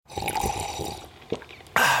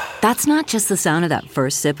That's not just the sound of that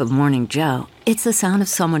first sip of Morning Joe. It's the sound of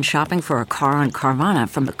someone shopping for a car on Carvana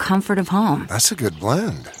from the comfort of home. That's a good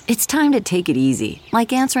blend. It's time to take it easy,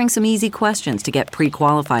 like answering some easy questions to get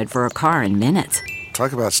pre-qualified for a car in minutes.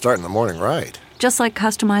 Talk about starting the morning right. Just like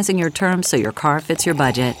customizing your terms so your car fits your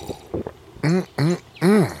budget.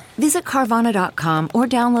 Visit Carvana.com or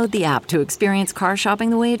download the app to experience car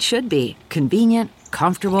shopping the way it should be. Convenient,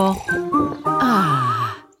 comfortable.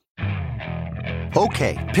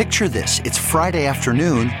 Okay, picture this. It's Friday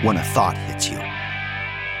afternoon when a thought hits you.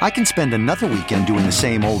 I can spend another weekend doing the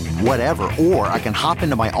same old whatever, or I can hop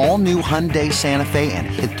into my all-new Hyundai Santa Fe and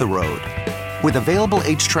hit the road. With available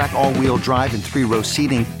H-Track all-wheel drive and 3-row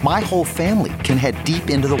seating, my whole family can head deep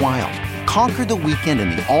into the wild. Conquer the weekend in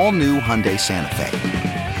the all-new Hyundai Santa Fe.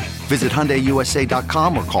 Visit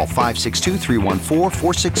HyundaiUSA.com or call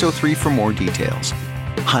 562-314-4603 for more details.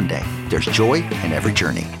 Hyundai, there's joy in every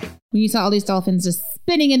journey. When you saw all these dolphins just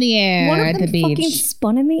spinning in the air at the beach. One of them fucking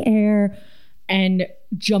spun in the air and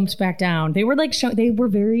jumped back down. They were like, they were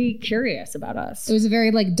very curious about us. It was a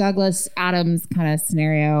very like Douglas Adams kind of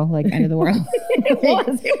scenario, like end of the world. It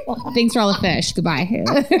was. Thanks for all the fish. Goodbye.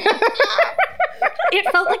 It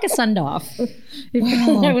felt like a send-off.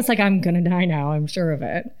 I was like, I'm going to die now. I'm sure of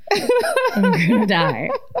it. I'm going to die.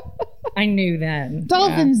 I knew then.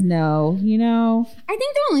 Dolphins know, you know. I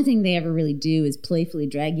think the only thing they ever really do is playfully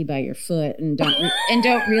drag you by your foot and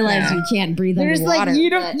don't realize you can't breathe There's underwater. like you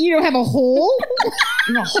don't have a hole.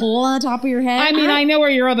 You have a hole on the top of your head. I mean, I know where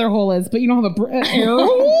your other hole is, but you don't have an air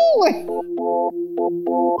hole.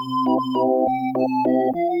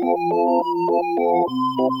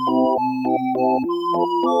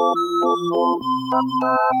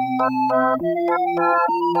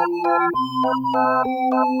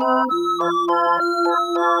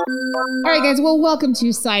 All right, guys. Well, welcome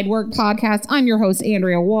to Side Work Podcast. I'm your host,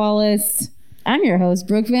 Andrea Wallace. I'm your host,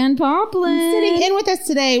 Brooke Van Poppelen. Sitting in with us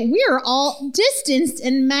today, we are all distanced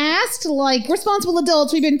and masked like responsible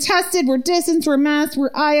adults. We've been tested. We're distanced. We're masked.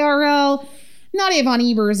 We're IRL. Nadyja von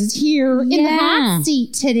Ebers is here in the hot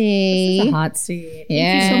seat today. It's a hot seat.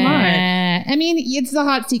 Yeah. Thank you so much. I mean, it's the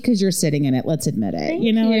hot seat because you're sitting in it. Let's admit it. Thank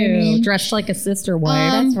you know what I you. mean? Dressed like a sister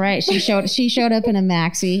wife. That's right. She showed up in a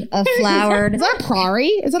maxi, a flowered. Is that a prairie?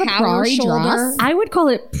 Is that a prairie dress? I would call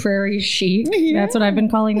it prairie chic. That's what I've been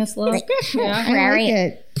calling this look. Yeah. Prairie, I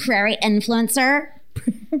like it. prairie influencer.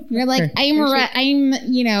 You're like, I'm,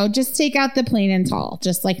 just take out the plain and tall,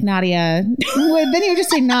 just like Nadyja. Then you would just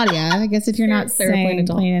say Nadyja. I guess if you're not Sarah saying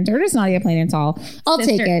plain and tall, or just Nadyja plain and tall, I'll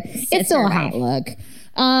take it. It's still a hot look.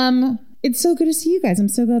 It's so good to see you guys. I'm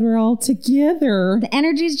so glad we're all together. The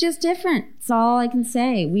energy's just different. That's all I can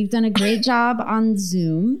say. We've done a great job on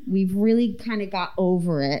Zoom. We've really kind of got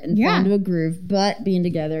over it and found a groove, but being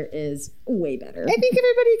together is way better. I think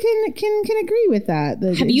everybody can agree with that.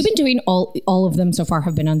 Have you been doing all of them so far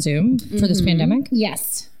have been on Zoom for this pandemic?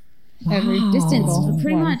 Yes. Wow. Every distance,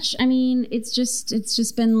 pretty much. I mean, it's just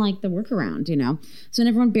been like the workaround, So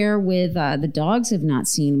everyone bear with the dogs have not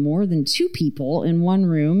seen more than 2 people in one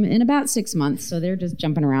room in about 6 months, so they're just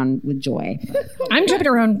jumping around with joy. I'm jumping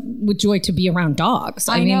around with joy to be around dogs.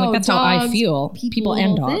 I mean, like that's dogs, how I feel. People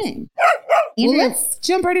and dogs. Well, let's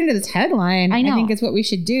jump right into this headline. I know. I think it's what we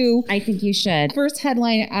should do. I think you should. First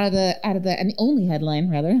headline out of the and the only headline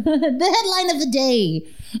rather, the headline of the day.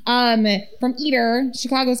 From Eater,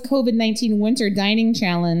 Chicago's COVID-19 Winter Dining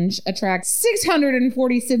Challenge attracts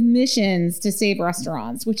 640 submissions to save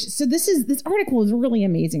restaurants. This article is really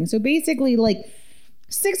amazing. So basically, like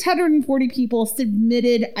 640 people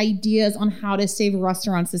submitted ideas on how to save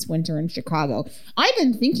restaurants this winter in Chicago. I've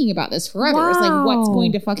been thinking about this forever. Wow. It's like, what's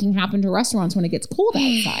going to fucking happen to restaurants when it gets cold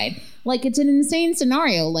outside? Like, it's an insane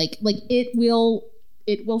scenario. Like it will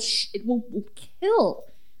kill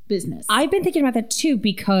business. I've been thinking about that too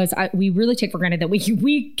because we really take for granted that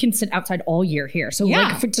we can sit outside all year here. So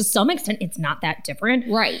to some extent, it's not that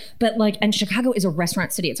different. Right. But and Chicago is a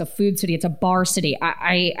restaurant city. It's a food city. It's a bar city.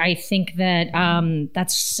 I think that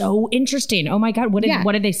that's so interesting. Oh my God. What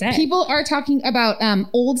did they say? People are talking about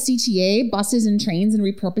old CTA buses and trains and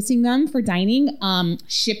repurposing them for dining,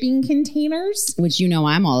 shipping containers. Which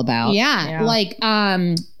I'm all about. Yeah. Like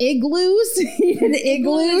igloos. The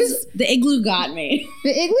igloos. The igloo got me. The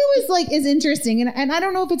igloo is interesting, and I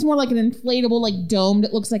don't know if it's more like an inflatable like dome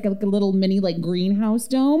that looks like a little mini like greenhouse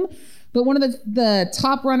dome, but one of the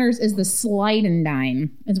top runners is the slide and dine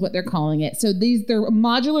is what they're calling it. So they're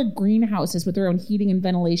modular greenhouses with their own heating and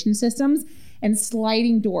ventilation systems and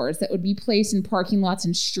sliding doors that would be placed in parking lots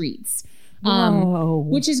and streets.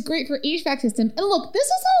 Which is great for HVAC system. And look, this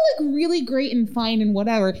is all like really great and fine and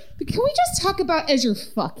whatever, but can we just talk about as your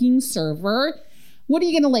fucking server? What are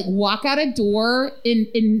you going to walk out a door in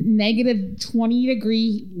negative 20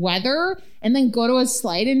 degree weather and then go to a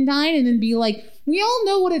slide and dine and then be like, we all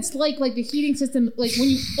know what it's like the heating system, when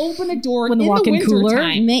you open a door when in the winter cooler.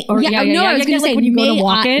 time. I was going to say, when you go to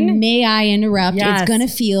walk-in. May I interrupt? Yes. It's going to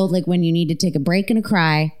feel like when you need to take a break and a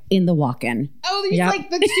cry in the walk-in. Oh, these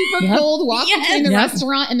the super cold walk between the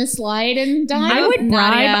restaurant and the slide and dine. I would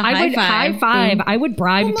bribe. Nadia, high five. I would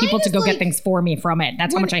bribe people to go is get things for me from it.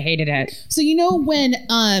 That's how much I hated it. So when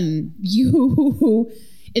you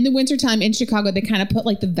in the wintertime in Chicago, they kind of put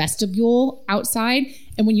the vestibule outside,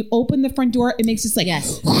 and when you open the front door, it makes this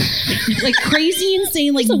crazy,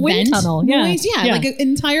 insane a wind vent tunnel. noise. Yeah, like an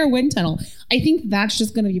entire wind tunnel. I think that's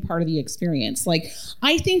just going to be part of the experience.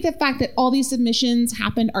 I think the fact that all these submissions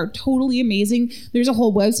happened are totally amazing. There's a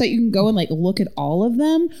whole website you can go and look at all of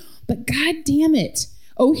them. But God damn it.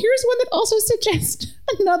 Oh, here's one that also suggests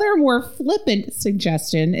another more flippant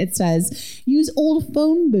suggestion. It says, use old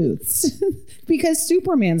phone booths because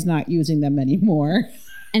Superman's not using them anymore.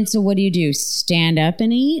 And so what do? Stand up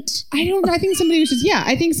and eat? I don't know. I think somebody was just,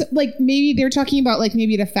 I think maybe they're talking about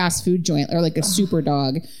maybe at a fast food joint or a super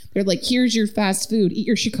dog. They're like, here's your fast food. Eat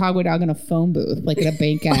your Chicago dog in a phone booth, at a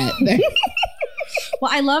banquet.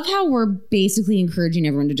 Well, I love how we're basically encouraging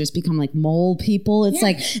everyone to just become mole people. It's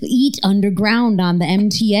eat underground on the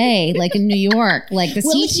MTA, in New York, the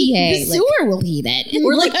CTA. The sewer will eat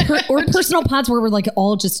it. Or personal pods where we're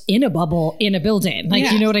all just in a bubble in a building.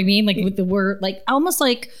 You know what I mean? We're almost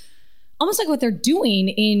like what they're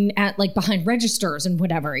doing at behind registers and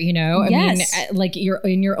whatever, I mean, you're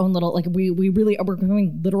in your own little, we're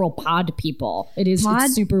becoming literal pod people. It's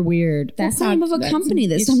super weird. That's the name of a company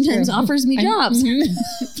that sometimes offers me jobs.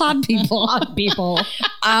 Pod people. Pod people.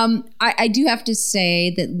 I do have to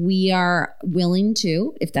say that we are willing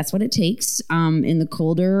to, if that's what it takes, in the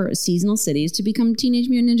colder seasonal cities to become Teenage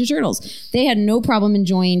Mutant Ninja Turtles. They had no problem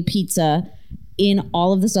enjoying pizza in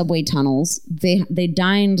all of the subway tunnels. They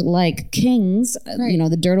dined like kings,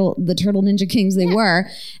 the turtle ninja kings they were.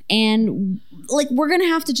 And we're going to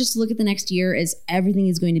have to just look at the next year as everything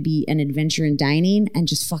is going to be an adventure in dining and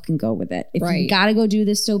just fucking go with it. If you got to go do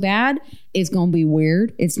this so bad, it's going to be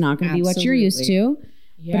weird. It's not going to be what you're used to.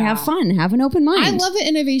 Yeah. But have fun. Have an open mind. I love the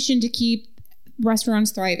innovation to keep restaurants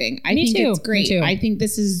thriving. I think it's great. I think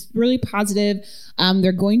this is really positive.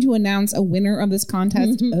 They're going to announce a winner of this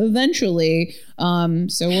contest eventually.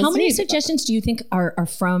 So we'll how see. many suggestions do you think are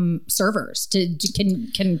from servers?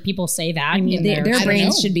 Can people say that? I mean, their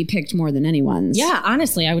brains should be picked more than anyone's. Yeah,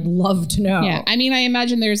 honestly, I would love to know. Yeah, I mean, I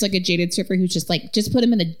imagine there's a jaded surfer who's just just put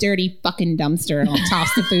him in a dirty fucking dumpster and I'll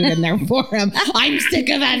toss the food in there for him. I'm sick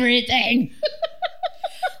of everything.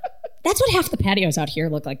 That's what half the patios out here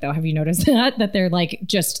look like, though. Have you noticed that? That they're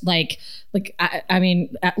I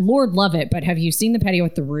mean, Lord love it, but have you seen the patio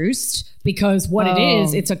at the Roost? Because what it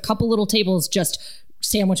is, it's a couple little tables just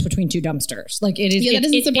sandwiched between two dumpsters. It is. Yeah, that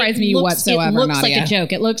doesn't surprise me whatsoever. It looks Nadia. like a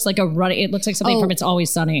joke. It looks like it looks like something from It's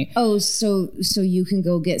Always Sunny. Oh, so you can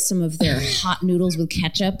go get some of their hot noodles with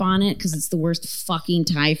ketchup on it because it's the worst fucking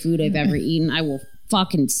Thai food I've ever eaten. I will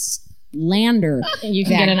fucking slander you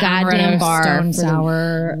can get an goddamn bar stone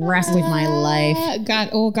sour the rest of my life.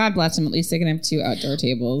 God bless him. At least they can have two outdoor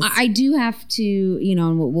tables. I do have to,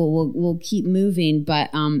 and we'll keep moving, but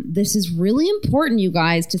this is really important, you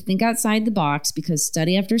guys, to think outside the box because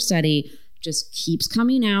study after study just keeps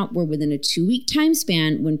coming out where within a 2-week time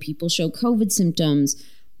span, when people show COVID symptoms,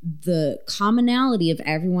 the commonality of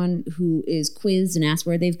everyone who is quizzed and asked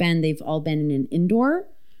where they've all been in an indoor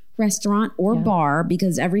restaurant or bar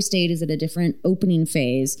because every state is at a different opening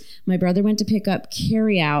phase. My brother went to pick up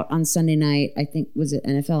carry out on Sunday night. I think, was it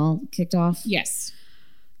NFL kicked off? Yes.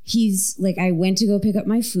 He's like, I went to go pick up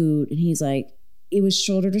my food and he's like, it was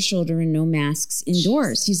shoulder to shoulder and no masks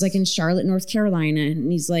indoors. He's like in Charlotte, North Carolina.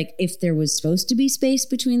 And he's like, if there was supposed to be space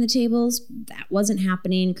between the tables, that wasn't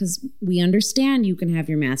happening because we understand you can have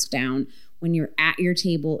your mask down when you're at your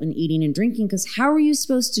table and eating and drinking, because how are you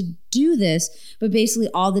supposed to do this? But basically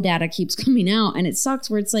all the data keeps coming out and it sucks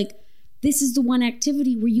where it's like, this is the one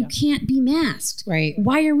activity where you can't be masked. Right.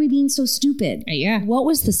 Why are we being so stupid? Yeah. What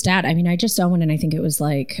was the stat? I mean, I just saw one and I think it was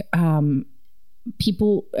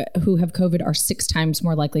people who have COVID are 6 times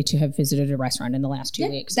more likely to have visited a restaurant in the last 2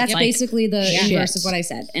 weeks. That's basically the inverse of what I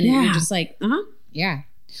said. And you're just like, Yeah.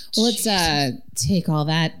 Well, let's take all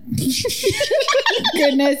that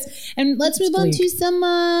goodness and let's move on to some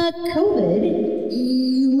COVID.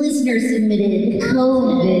 Listener submitted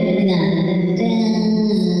COVID content.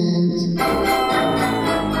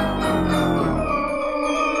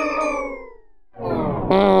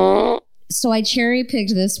 So I cherry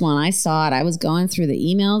picked this one. I saw it. I was going through the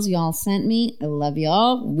emails y'all sent me. I love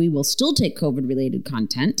y'all. We will still take COVID related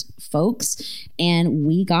content, folks. And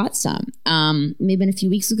we got some. Maybe a few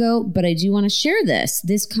weeks ago, but I do want to share this.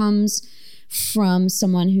 This comes from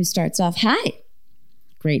someone who starts off, hi.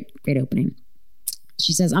 Great opening.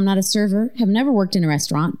 She says, I'm not a server, have never worked in a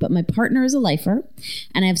restaurant, but my partner is a lifer,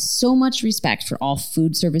 and I have so much respect for all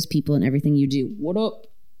food service people and everything you do. What up?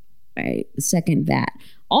 I second that.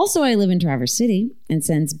 Also, I live in Traverse City, and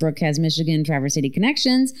since Brooke has Michigan Traverse City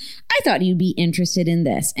connections, I thought you'd be interested in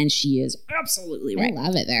this. And she is absolutely right. I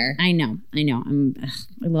love it there. I know.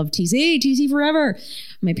 I love TC forever.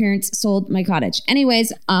 My parents sold my cottage.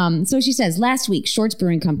 Anyways, so she says, last week, Shorts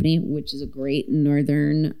Brewing Company, which is a great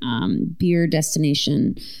northern beer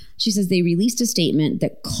destination, she says they released a statement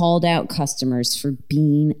that called out customers for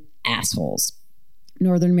being assholes.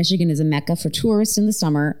 Northern Michigan is a mecca for tourists in the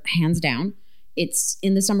summer, hands down. It's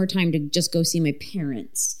in the summertime to just go see my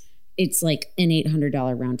parents. It's like an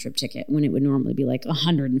 $800 round trip ticket when it would normally be like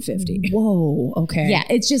 $150. Whoa. Okay. Yeah.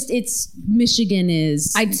 Michigan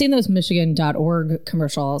is. I'd seen those Michigan.org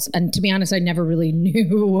commercials. And to be honest, I never really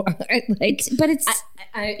knew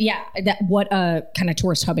what a kind of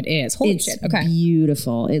tourist hub it is. Holy shit. Okay.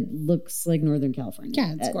 Beautiful. It looks like Northern California.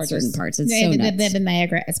 Yeah, it's gorgeous. Certain parts. It's They so have nuts. the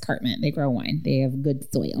Niagara Escarpment. They grow wine. They have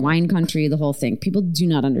good soil. Wine country, the whole thing. People do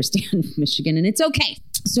not understand Michigan, and it's okay.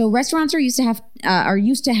 So restaurants are used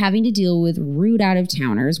to having to deal with rude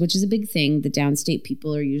out-of-towners, which is a big thing. The downstate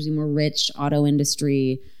people are usually more rich, auto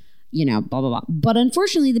industry, blah, blah, blah. But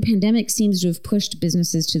unfortunately, the pandemic seems to have pushed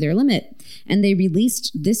businesses to their limit, and they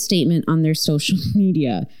released this statement on their social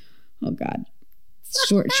media. Oh, God.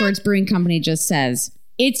 Shorts Brewing Company just says,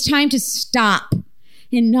 it's time to stop.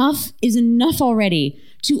 Enough is enough already.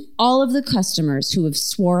 To all of the customers who have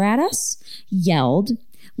swore at us, yelled,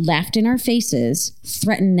 laughed in our faces,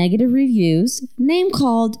 threatened negative reviews,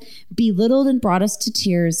 name-called, belittled, and brought us to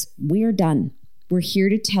tears, we're done. We're here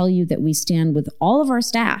to tell you that we stand with all of our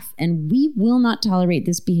staff, and we will not tolerate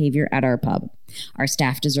this behavior at our pub. Our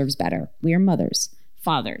staff deserves better. We are mothers,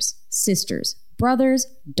 fathers, sisters, brothers,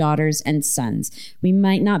 daughters, and sons. We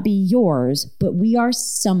might not be yours, but we are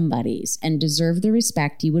somebody's and deserve the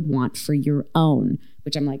respect you would want for your own,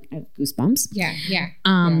 which I'm like, I have goosebumps.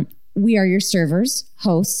 Yeah. We are your servers,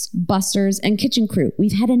 hosts, busters, and kitchen crew.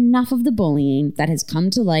 We've had enough of the bullying that has come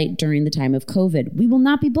to light during the time of COVID. We will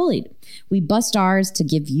not be bullied. We bust ours to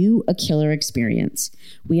give you a killer experience.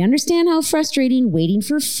 We understand how frustrating waiting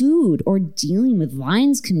for food or dealing with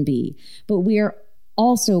lines can be, but we are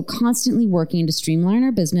also constantly working to streamline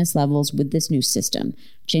our business levels with this new system.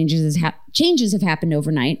 Changes have happened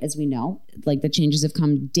overnight, as we know. Like the changes have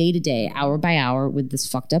come day to day, hour by hour with this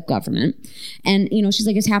fucked up government. And, she's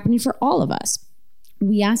like, it's happening for all of us.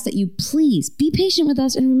 We ask that you please be patient with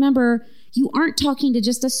us. And remember, you aren't talking to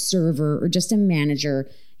just a server or just a manager.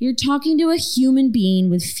 You're talking to a human being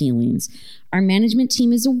with feelings. Our management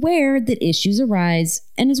team is aware that issues arise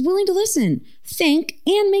and is willing to listen, think,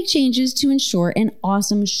 and make changes to ensure an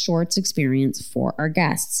awesome Shorts experience for our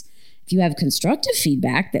guests. If you have constructive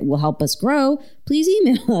feedback that will help us grow, please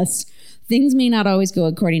email us. Things may not always go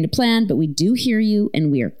according to plan, but we do hear you,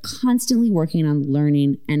 and we are constantly working on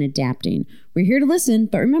learning and adapting. We're here to listen,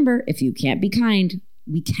 but remember, if you can't be kind,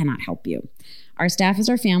 we cannot help you. Our staff is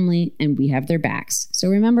our family, and we have their backs. So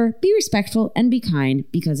remember, be respectful and be kind,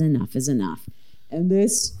 because enough is enough. And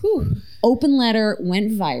this open letter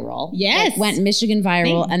went viral. Yes. It went Michigan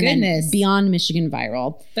viral. Thank goodness. Then beyond Michigan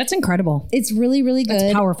viral. That's incredible. It's really, really good.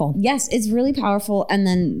 That's powerful. Yes, it's really powerful. And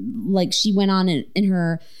then she went on in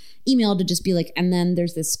her email to just be like, and then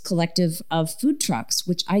there's this collective of food trucks,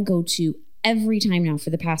 which I go to every time now for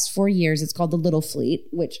the past 4 years. It's called the Little Fleet,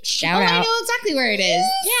 which shout out. I know exactly where it is.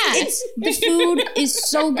 Yeah. The food is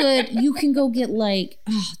so good. You can go get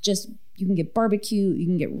you can get barbecue, you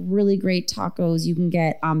can get really great tacos, you can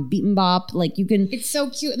get beaten bop, It's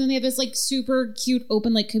so cute. And then they have this super cute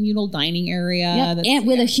open communal dining area. Yep. And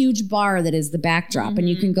with a huge bar that is the backdrop. And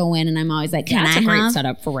you can go in and I'm always like, that's a great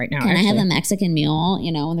setup for right now. Can I have a Mexican meal?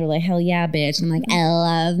 And they're like, hell yeah, bitch. And I'm like, I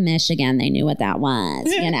love Michigan. They knew what that was,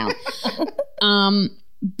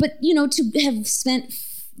 But, to have spent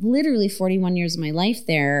literally 41 years of my life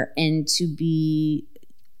there and to be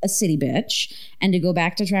a city bitch and to go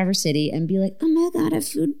back to Traverse City and be like, oh my God, a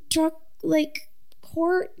food truck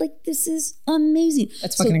court, this is amazing.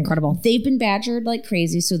 That's fucking incredible. They've been badgered like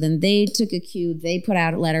crazy. So then they took a cue. They put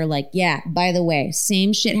out a letter yeah, by the way,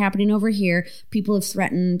 same shit happening over here. People have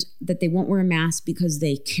threatened that they won't wear a mask because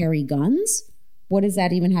they carry guns. What does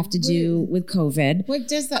that even have to do with COVID? What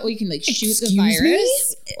does that? We can like shoot the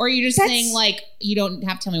virus, or are you just saying like you don't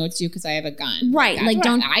have to tell me what to do because I have a gun, right? That's like what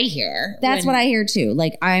don't I hear? That's what I hear too.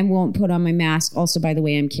 Like I won't put on my mask. Also, by the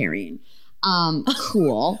way, I'm carrying.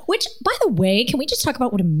 Cool. Which, by the way, can we just talk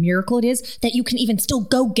about what a miracle it is that you can even still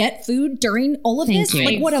go get food during all of this? You.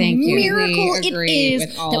 Like what Thank a you. miracle it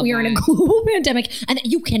is that we are in a global pandemic and that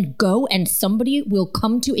you can go and somebody will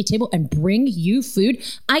come to a table and bring you food.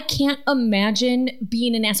 I can't imagine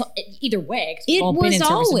being an asshole either way. 'Cause we've all been in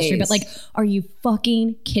service industry, but like, are you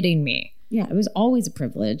fucking kidding me? Yeah, it was always a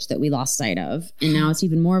privilege that we lost sight of. And now it's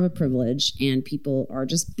even more of a privilege and people are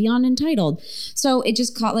just beyond entitled. So it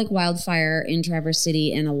just caught like wildfire in Traverse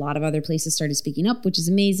City and a lot of other places started speaking up, which is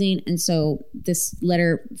amazing. And so this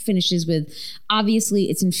letter finishes with, obviously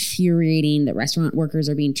it's infuriating that restaurant workers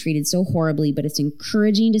are being treated so horribly, but it's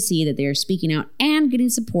encouraging to see that they are speaking out and getting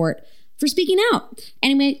support for speaking out.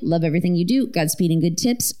 Anyway, love everything you do. Godspeed and good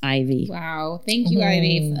tips, Ivy. Wow. Thank you,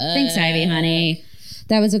 Ivy. Thanks, Ivy, honey.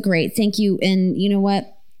 That was a great thank you. And you know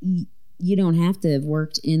what? You don't have to have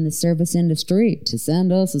worked in the service industry to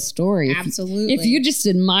send us a story. Absolutely. If you just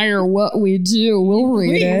admire what we do, we'll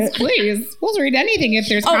read it. Please. We'll read anything if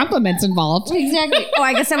there's compliments involved. Exactly. Oh,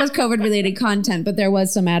 I guess that was COVID-related content, but there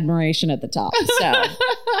was some admiration at the top. So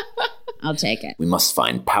I'll take it. We must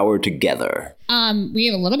find power together. We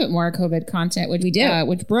have a little bit more COVID content, which we do,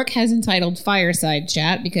 which Brooke has entitled Fireside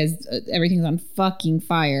Chat because everything's on fucking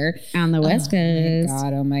fire on the West Coast.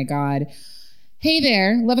 Oh my God. Hey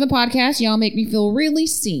there, loving the podcast. Y'all make me feel really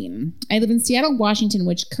seen. I live in Seattle, Washington,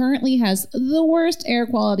 which currently has the worst air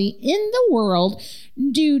quality in the world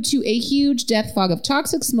due to a huge death fog of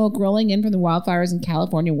toxic smoke rolling in from the wildfires in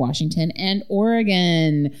California, Washington, and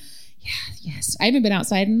Oregon. Yeah, yes. I haven't been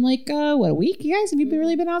outside in like, a week? You guys, have you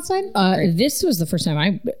really been outside? This was the first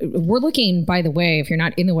time we're looking, by the way, if you're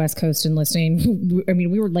not in the West Coast and listening, I mean,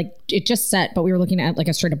 we were like, it just set, but we were looking at like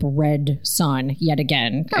a straight up red sun yet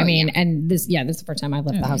again. And this is the first time I've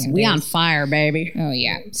left the house. We on fire, baby. Oh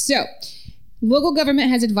yeah. So local government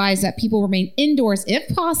has advised that people remain indoors if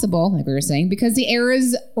possible, like we were saying, because the air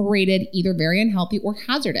is rated either very unhealthy or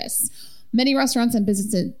hazardous. Many restaurants and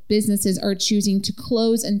businesses are choosing to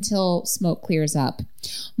close until smoke clears up.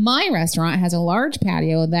 My restaurant has a large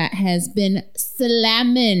patio that has been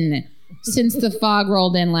slamming since the fog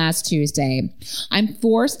rolled in last Tuesday. I'm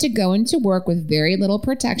forced to go into work with very little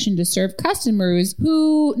protection to serve customers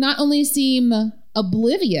who not only seem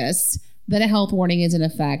oblivious that a health warning is in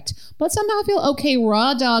effect, but somehow feel okay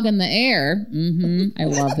raw dog in the air. I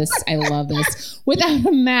love this. I love this. Without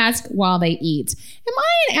a mask while they eat. Am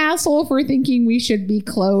I an asshole for thinking we should be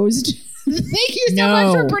closed? Thank you so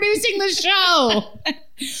much for producing the show.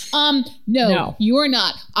 No, you are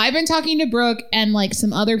not. I've been talking to Brooke and like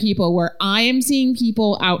some other people where I am seeing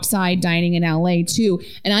people outside dining in LA too,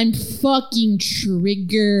 and I'm fucking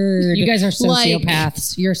triggered. You guys are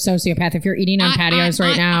sociopaths. You're a sociopath if you're eating on patios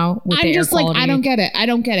right now with the air quality. I don't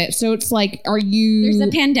get it. So it's like, are you? There's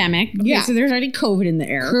a pandemic. Yeah. So there's already COVID in the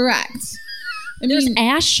air. Correct. There's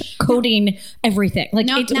ash coating everything. Like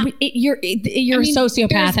you're a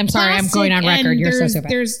sociopath. I'm sorry, I'm going on record. You're a sociopath.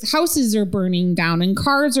 There's houses are burning down and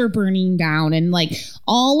cars are burning down and like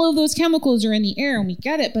all of those chemicals are in the air and we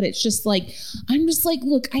get it, but it's just like I'm just like,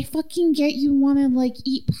 look, I fucking get you want to like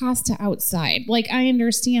eat pasta outside. Like I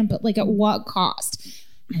understand, but like at what cost?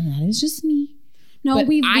 And that is just me. No, but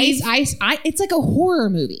it's like a horror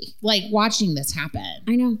movie, like watching this happen.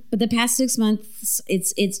 I know. But the past 6 months,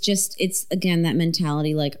 it's again, that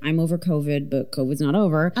mentality, like I'm over COVID, but COVID's not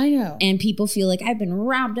over. I know. And people feel like I've been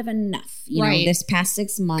robbed of enough, you know, this past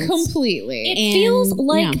 6 months. Completely. It feels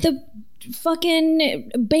like the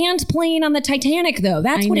fucking band playing on the Titanic, though.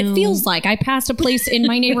 That's what it feels like. I passed a place in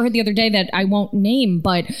my neighborhood the other day that I won't name,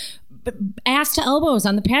 but ass to elbows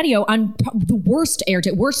on the patio on the worst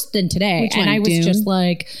worse than today. Which one, I was Dune? just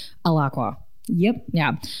like, Alaqua. Yep.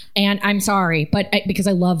 Yeah. And I'm sorry, but because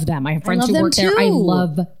I love them. I have friends who work there. I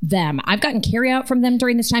love them. I've gotten carry out from them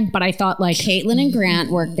during this time, but I thought like Caitlin and Grant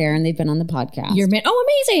work there and they've been on the podcast. Oh,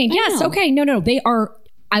 amazing. Yes. Okay. No. They are.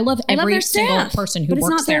 I love every single staff, person who works there.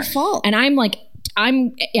 But it's not their fault. And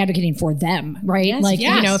I'm advocating for them, right? Yes,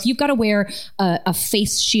 you know, if you've got to wear a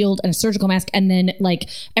face shield and a surgical mask and then like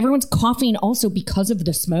everyone's coughing also because of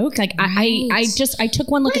the smoke. Like I took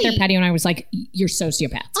one look at their patio and I was like, you're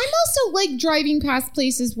sociopaths. I'm also like driving past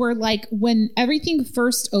places where like when everything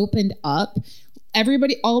first opened up,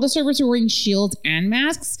 all the servers were wearing shields and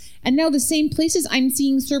masks. And now the same places I'm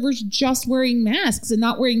seeing servers just wearing masks and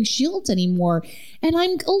not wearing shields anymore. And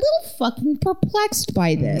I'm a little fucking perplexed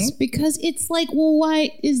by this because it's like, well,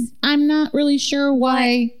 I'm not really sure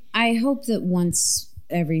why. I hope that once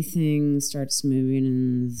everything starts moving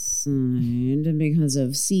inside because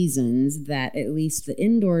of seasons, that at least the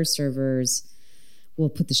indoor servers will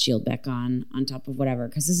put the shield back on top of whatever,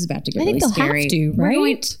 because this is about to get really scary. I think they'll have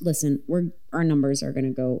to, right? Our numbers are going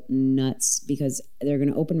to go nuts because they're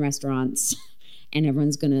going to open restaurants and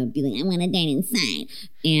everyone's going to be like, I want to dine inside.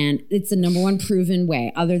 And it's the number one proven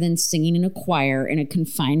way, other than singing in a choir in a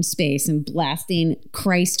confined space and blasting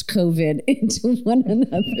Christ COVID into one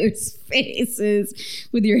another's faces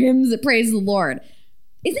with your hymns that praise the Lord.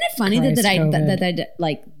 Isn't it funny that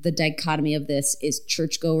like the dichotomy of this is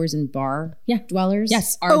churchgoers and bar dwellers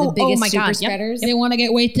are the biggest super spreaders? They want to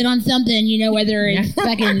get wasted on something, whether it's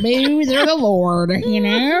fucking booze or the Lord,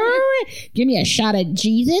 Give me a shot of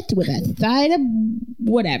Jesus with a side of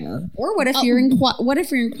whatever. Or what if you're in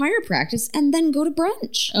choir practice and then go to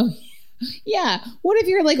brunch? Oh, yeah. What if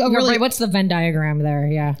you're like what's the Venn diagram there?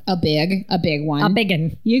 Yeah, a big one, a big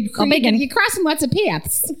one. You're crossing lots of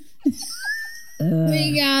paths. Oh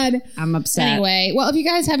my God. I'm upset. Anyway, well, if you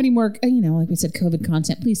guys have any more, like we said, COVID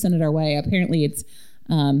content, please send it our way. Apparently it's,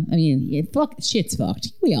 shit's fucked.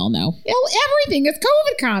 We all know. Everything is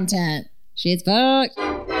COVID content. Shit's fucked.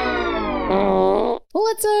 Well,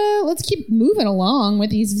 let's keep moving along with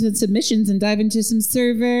these submissions and dive into some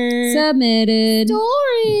server submitted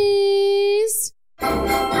stories.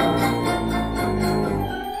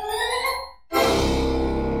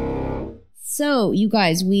 So, you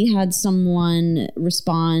guys, we had someone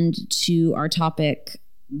respond to our topic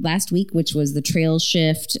last week, which was the trail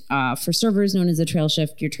shift. For servers known as the trail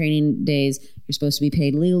shift, your training days, you're supposed to be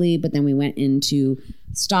paid legally, but then we went into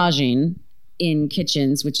staging in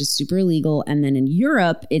kitchens, which is super illegal. And then in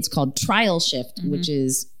Europe, it's called trial shift, which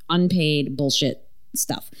is unpaid bullshit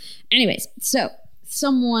stuff. Anyways, so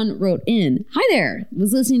someone wrote in, hi there,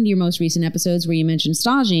 was listening to your most recent episodes where you mentioned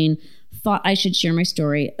staging. Thought I should share my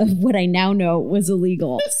story of what I now know was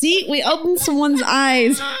illegal. See, we opened someone's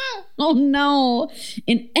eyes. Oh no.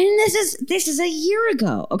 And this is a year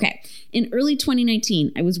ago. Okay. In early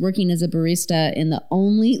 2019, I was working as a barista in the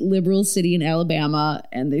only liberal city in Alabama,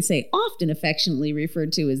 and they say often affectionately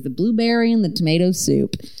referred to as the blueberry and the tomato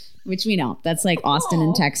soup, which we know that's like Austin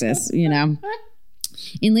in Texas,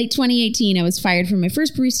 In late 2018, I was fired from my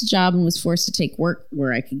first barista job and was forced to take work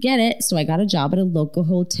where I could get it. So I got a job at a local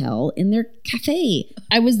hotel in their cafe.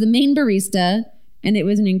 I was the main barista, and it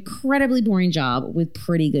was an incredibly boring job with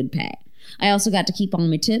pretty good pay. I also got to keep all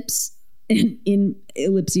my tips. In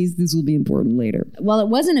ellipses, this will be important later. While it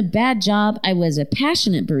wasn't a bad job, I was a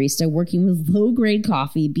passionate barista working with low-grade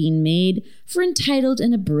coffee being made for entitled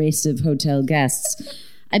and abrasive hotel guests.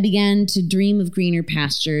 I began to dream of greener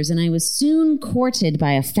pastures, and I was soon courted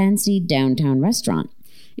by a fancy downtown restaurant.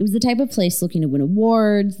 It was the type of place looking to win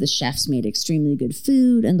awards, the chefs made extremely good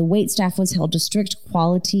food, and the waitstaff was held to strict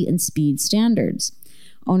quality and speed standards.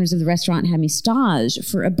 Owners of the restaurant had me staged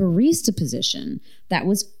for a barista position that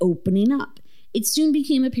was opening up. It soon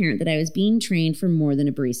became apparent that I was being trained for more than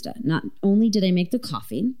a barista. Not only did I make the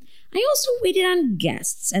coffee, I also waited on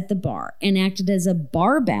guests at the bar and acted as a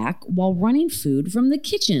bar back while running food from the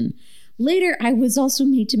kitchen. Later, I was also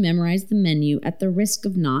made to memorize the menu at the risk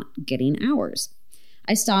of not getting hours.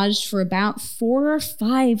 I staged for about 4 or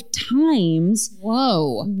 5 times.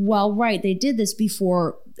 Whoa. Well, right. They did this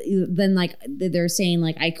before. Then, they're saying,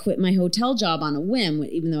 I quit my hotel job on a whim,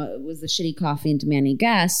 even though it was the shitty coffee and demanding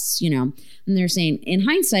guests, And they're saying, in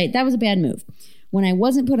hindsight, that was a bad move. When I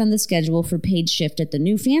wasn't put on the schedule for paid shift at the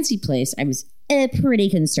new fancy place, I was pretty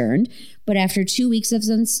concerned. But after 2 weeks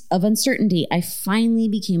of uncertainty, I finally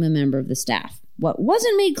became a member of the staff. What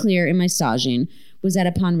wasn't made clear in my staging was that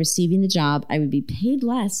upon receiving the job, I would be paid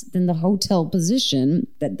less than the hotel position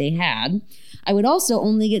that they had. I would also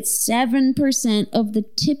only get 7% of the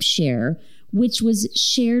tip share, which was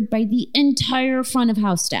shared by the entire front of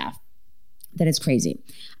house staff. That is crazy.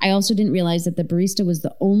 I also didn't realize that the barista was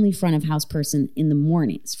the only front of house person in the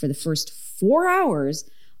mornings. For the first 4 hours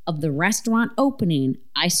of the restaurant opening,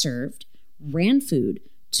 I served, ran food,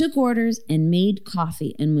 took orders, and made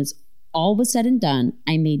coffee. And was all was said and done,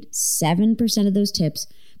 I made 7% of those tips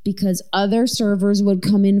because other servers would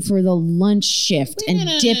come in for the lunch shift and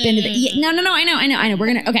dip into the... No, I know. We're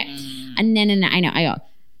going to... Okay. No, I know.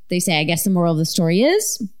 They say, I guess the moral of the story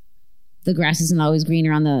is... the grass isn't always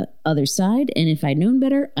greener on the other side, and if I'd known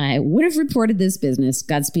better, I would have reported this business.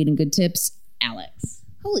 Godspeed and good tips, Alex.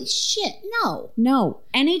 Holy shit, no. No.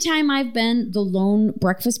 Anytime I've been the lone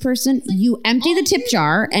breakfast person, you empty the tip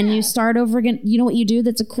jar and you start over again. You know what you do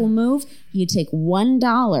that's a cool move? You take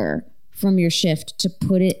 $1 from your shift to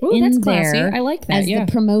put it in that's there. Classy. I like that, as the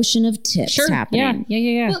promotion of tips happening.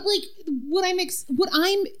 Yeah. But what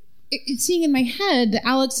I'm seeing in my head that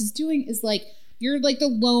Alex is doing is you're like the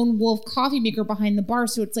lone wolf coffee maker behind the bar.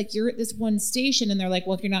 So it's like you're at this one station and they're like,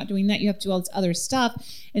 well, if you're not doing that, you have to do all this other stuff.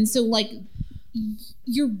 And so like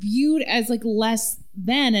you're viewed as like less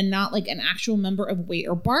than and not like an actual member of wait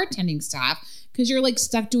or bartending staff because you're like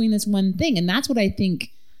stuck doing this one thing. And that's what I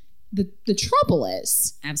think the trouble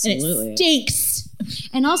is. Absolutely. And it stinks.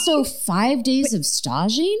 And also 5 days of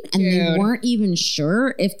staging and they weren't even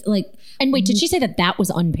sure if like. And wait, did she say that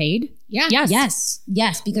was unpaid? Yeah. Yes,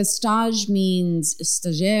 because stage means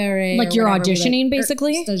stagiaire. Like you're auditioning,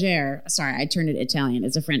 basically? Stagiaire. Sorry, I turned it Italian.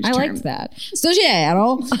 It's a French term. I liked that. Stagiaire.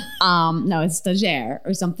 No, it's stagiaire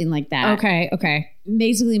or something like that. Okay.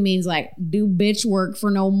 Basically means like do bitch work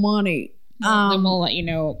for no money. Then we'll let you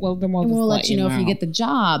know. Well, then we'll let you know if you get the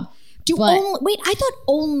job. I thought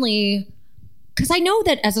only... Because I know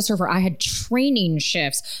that as a server, I had training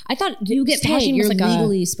shifts. I thought you get paid. You're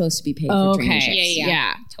legally supposed to be paid for training shifts.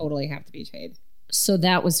 Yeah. Totally have to be paid. So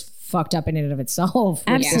that was fucked up in and of itself.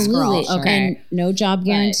 Absolutely. Yeah. Okay. And no job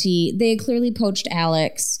guarantee. They clearly poached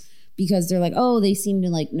Alex because they're like, oh, they seem to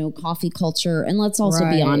like no coffee culture. And let's also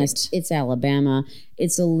be honest, it's Alabama.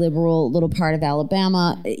 It's a liberal little part of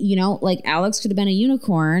Alabama. You know, like Alex could have been a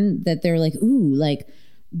unicorn that they're like, ooh, like,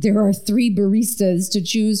 there are 3 baristas to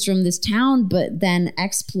choose from this town, but then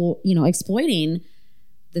exploiting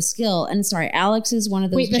the skill. And sorry, Alex is one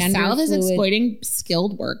of those. Wait, the South is exploiting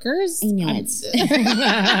skilled workers? I know it's.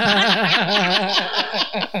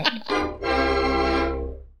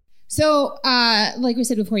 So, like we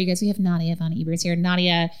said before, you guys, we have Nadyja von Ebers here.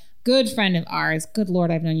 Nadyja, good friend of ours. Good Lord,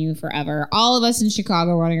 I've known you forever. All of us in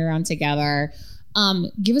Chicago running around together.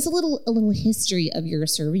 Give us a little history of your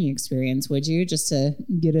serving experience, would you, just to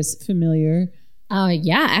get us familiar?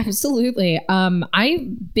 Yeah, absolutely.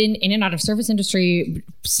 I've been in and out of service industry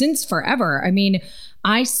since forever. I mean,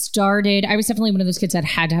 I was definitely one of those kids that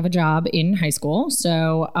had to have a job in high school.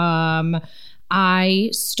 So, I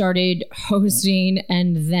started hosting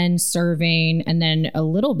and then serving and then a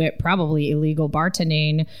little bit probably illegal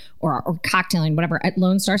bartending or cocktailing, whatever, at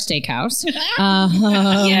Lone Star Steakhouse.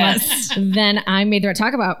 Yes. Then I made the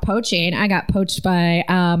talk about poaching. I got poached by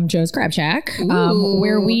Joe's Crab Shack,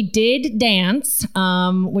 where we did dance,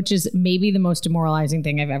 which is maybe the most demoralizing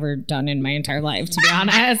thing I've ever done in my entire life, to be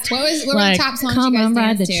honest. What were the top songs Come you guys on,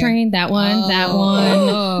 ride the train. That one.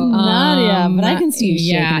 Nadyja, but I can see you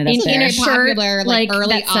shaking it up there. In a shirt, like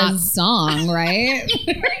early says, song, right?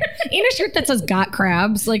 In a shirt that says "Got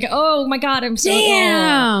Crabs," like, oh my god, I'm so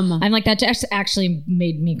damn. I'm like, that just actually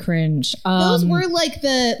made me cringe. Those were like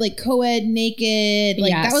the co-ed naked,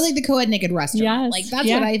 like that was like the co-ed naked restaurant. Yes. Like that's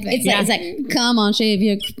what I think. It's like, come on, shave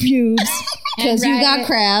your pubes because you got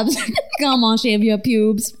crabs. Come on, shave your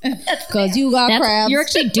pubes because you got crabs. You're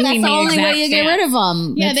actually doing that's the only way you get rid of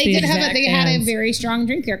them. Yeah, they did have they had a very strong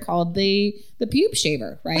drink there called the pube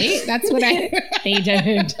shaver, right? That's what they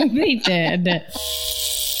did. They did.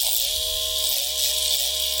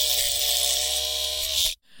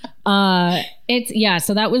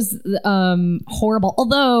 So that was horrible.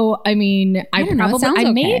 Although, I mean, I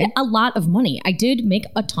made a lot of money. I did make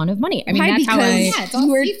a ton of money. I mean, that's how it's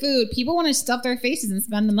all seafood. People want to stuff their faces and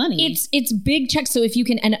spend the money. It's big checks. So if you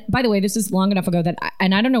can, and by the way, this is long enough ago that,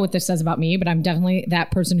 and I don't know what this says about me, but I'm definitely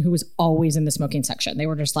that person who was always in the smoking section. They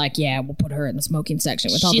were just like, yeah, we'll put her in the smoking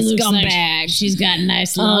section with all the scumbags. She's got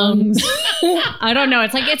nice lungs. I don't know.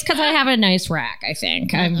 It's because I have a nice rack, I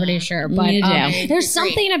think. I'm pretty sure. But there's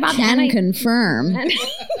something about that. Can confirm.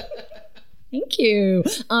 Thank you.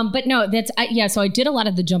 But no, so I did a lot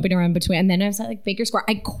of the jumping around between, and then I was at like Baker Square.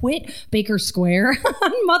 I quit Baker Square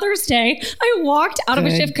on Mother's Day. I walked out of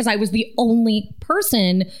a shift because I was the only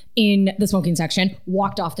person in the smoking section,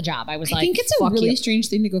 walked off the job. I think it's a really strange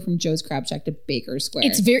thing to go from Joe's Crab Shack to Baker Square.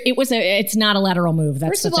 It's not a lateral move. That's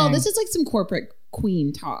First of all, this is like some corporate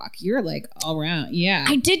queen talk. You're like all around. Yeah.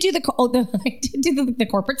 I did do the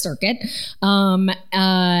corporate circuit.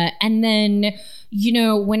 And then,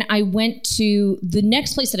 when I went to the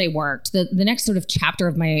next place that I worked, the next sort of chapter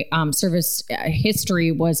of my service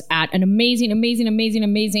history was at an amazing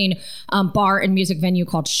bar and music venue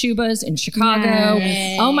called Shuba's in Chicago.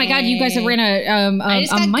 Yay. Oh my God, you guys have ran a mic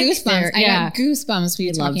goosebumps. there. I got goosebumps for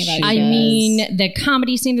you talking about it. I mean, the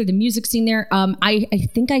comedy scene there, the music scene there. I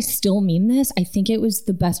think I still mean this. I think it was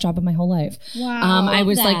the best job of my whole life. Wow. I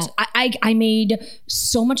was I made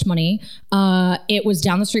so much money. It was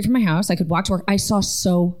down the street from my house. I could walk to work. I saw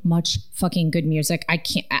so much fucking good music.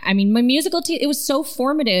 My musical team, it was so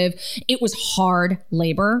formative. It was hard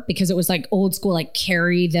labor because it was like old school, like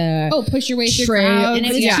carry the push your way through crowds. And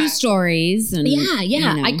it was 2 stories. And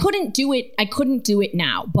I couldn't do it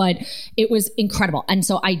now, but it was incredible. And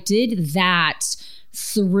so I did that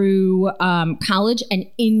through college and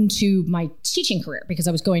into my teaching career, because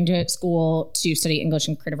I was going to school to study English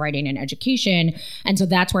and creative writing and education. And so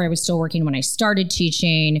that's where I was still working when I started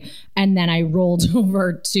teaching. And then I rolled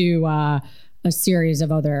over to a series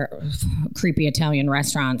of other creepy Italian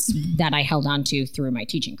restaurants that I held on to through my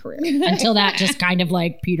teaching career until that just kind of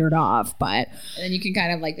like petered off. But and then you can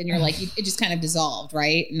kind of like, then you're like, it just kind of dissolved,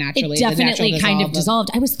 right? Naturally. It definitely kind of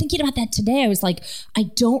dissolved. I was thinking about that today. I was like, I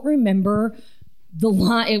don't remember the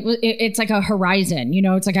line. It's like a horizon, you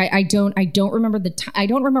know. It's like I don't remember I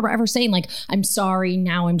don't remember ever saying like, I'm sorry,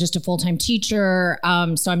 now I'm just a full-time teacher,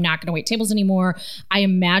 so I'm not going to wait tables anymore. I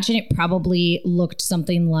imagine it probably looked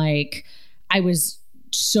something like I was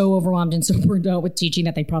so overwhelmed and so burned out with teaching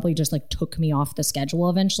that they probably just like took me off the schedule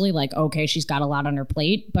eventually. Like, okay, she's got a lot on her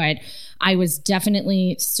plate. But I was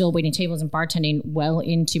definitely still waiting tables and bartending well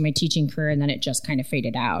into my teaching career, and then it just kind of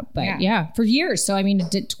faded out. But yeah, for years. So I mean,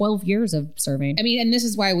 it did 12 years of serving. I mean, and this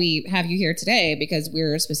is why we have you here today, because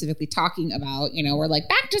we're specifically talking about, you know, we're like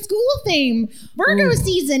back to school theme, Virgo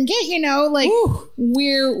season, get, you know, like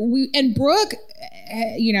and Brooke,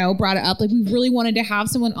 you know, brought it up. Like, we really wanted to have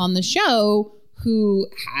someone on the show who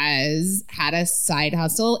has had a side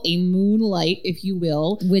hustle, a moonlight, if you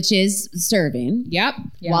will, which is serving. Yep.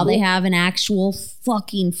 While they have an actual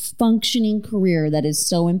fucking functioning career that is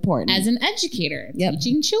so important as an educator,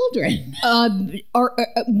 teaching children. Are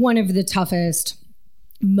one of the toughest,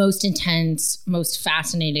 most intense, most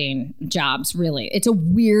fascinating jobs, really. It's a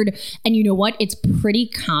weird, and you know what? It's pretty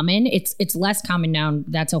common. It's less common now.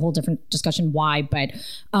 That's a whole different discussion why, but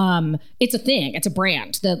it's a thing. It's a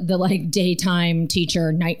brand. The like daytime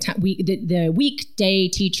teacher, nighttime, the weekday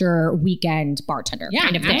teacher, weekend bartender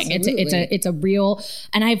kind of thing. Absolutely. It's a real,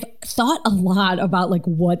 and I've thought a lot about like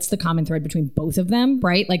what's the common thread between both of them,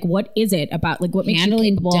 right? Like what is it about like what makes handling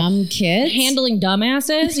you capable? Dumb kids? Handling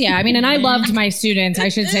dumbasses. Yeah. I mean, and I loved my students.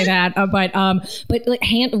 I should say that, but like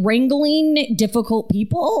wrangling difficult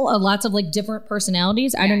people, lots of like different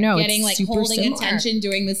personalities. I don't know, getting it's like super holding similar. attention,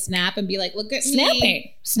 doing the snap and be like, look at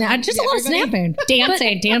Snapping, just a lot of snapping,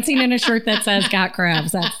 dancing in a shirt that says "Got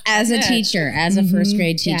crabs." That's as a teacher, as a first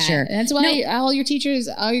grade teacher. Yeah. That's why all your teachers,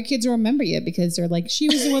 all your kids will remember you, because they're like, she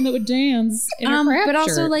was the one that would dance in her crab but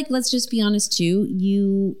also shirt. like, let's just be honest too.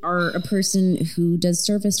 You are a person who does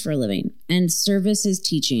service for a living, and service is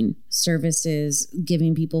teaching. Service is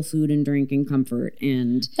giving people food and drink and comfort,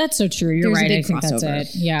 and that's so true. You're right. I think that's it.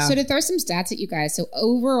 Yeah. So to throw some stats at you guys, so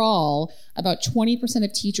overall, about 20%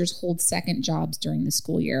 of teachers hold second jobs during the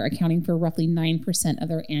school year, accounting for roughly 9% of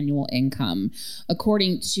their annual income.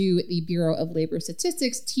 According to the Bureau of Labor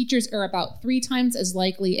Statistics, teachers are about 3 times as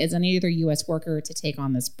likely as any other U.S. worker to take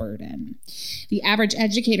on this burden. The average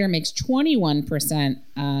educator makes 21%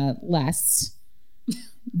 less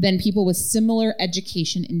than people with similar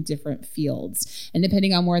education in different fields. And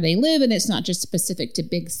depending on where they live, and it's not just specific to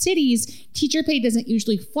big cities, teacher pay doesn't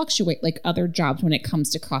usually fluctuate like other jobs when it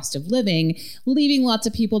comes to cost of living, leaving lots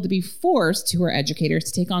of people to be forced, who are educators,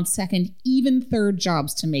 to take on second, even third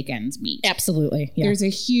jobs to make ends meet. Absolutely. Yeah. There's a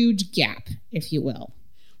huge gap, if you will.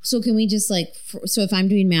 So can we just like, so if I'm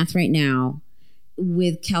doing math right now,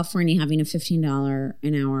 with California having a $15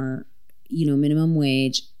 an hour, you know, minimum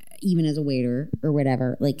wage, even as a waiter or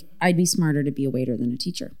whatever, like I'd be smarter to be a waiter than a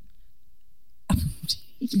teacher.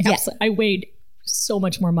 Yes, I weighed so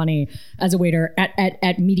much more money as a waiter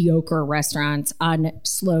at mediocre restaurants on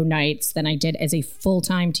slow nights than I did as a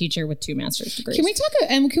full-time teacher with 2 master's degrees. Can we talk,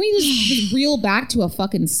 and can we just reel back to a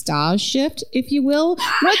fucking stage shift, if you will?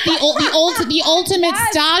 What the ultimate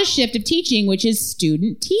stage shift of teaching, which is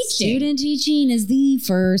student teaching. Student teaching is the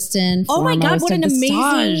first and foremost. Oh my God, what an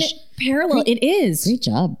amazing stage parallel it is. Great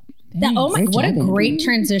job. What a great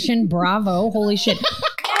transition. Bravo. Holy shit.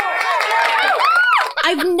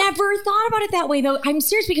 I've never thought about it that way, though. I'm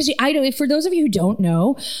serious, because I know, for those of you who don't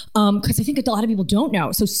know, because I think a lot of people don't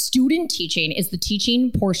know. So student teaching is the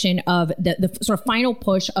teaching portion of the sort of final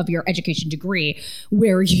push of your education degree,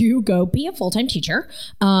 where you go be a full-time teacher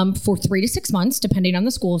for 3 to 6 months, depending on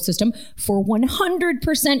the school system, for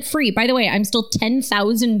 100% free. By the way, I'm still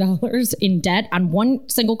 $10,000 in debt on one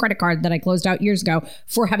single credit card that I closed out years ago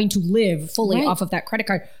for having to live fully off of that credit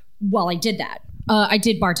card while I did that. I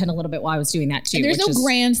did bartend a little bit while I was doing that too. And there's no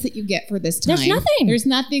grants that you get for this time. There's nothing. There's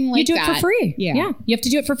nothing like that. You do it for free. Yeah. You have to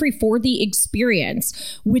do it for free for the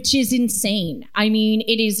experience, which is insane. I mean,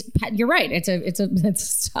 it is. You're right. It's a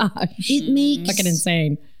stage. It makes fucking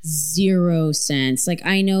insane. 0 sense. Like,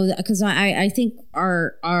 I know that, because I think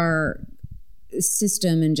our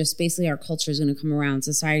system and just basically our culture is going to come around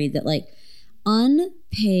society that like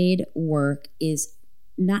unpaid work is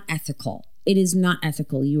not ethical. It is not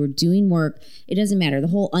ethical. You are doing work. It doesn't matter. The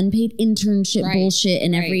whole unpaid internship bullshit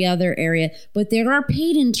in every other area. But there are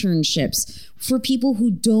paid internships for people who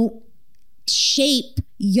don't shape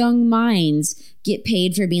young minds, get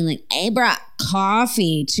paid for being like, I brought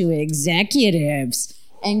coffee to executives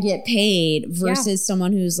and get paid versus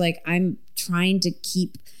someone who's like, I'm trying to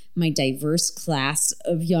keep my diverse class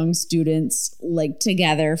of young students like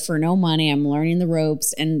together for no money. I'm learning the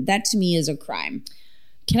ropes. And that to me is a crime.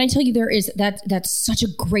 Can I tell you that's such a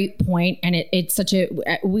great point, and it's such a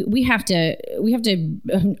we have to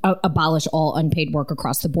abolish all unpaid work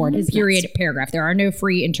across the board. Period. Paragraph. There are no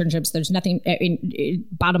free internships. There's nothing.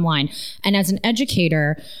 Bottom line. And as an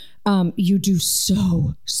educator, you do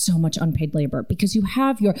so much unpaid labor because you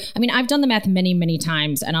have I've done the math many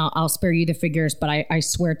times, and I'll spare you the figures, but I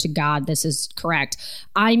swear to God, this is correct.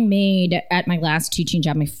 I made at my last teaching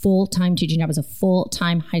job, my full-time teaching job as a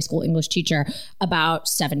full-time high school English teacher, about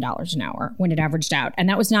 $7 an hour when it averaged out. And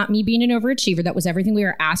that was not me being an overachiever. That was everything we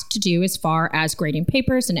were asked to do as far as grading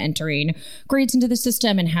papers and entering grades into the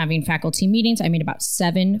system and having faculty meetings. I made about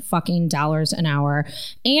 $7 an hour.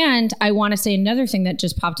 And I want to say another thing that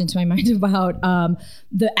just popped into my mind about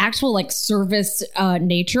the actual like service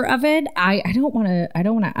nature of it. I don't want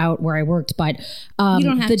to out where I worked, but you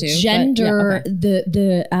don't have the to, gender, but,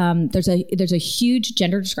 yeah, okay. there's a huge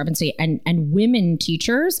gender discrepancy, and women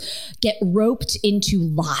teachers get roped into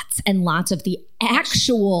lots and lots of the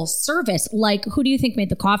actual service. Like, who do you think made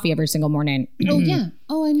the coffee every single morning? Oh yeah.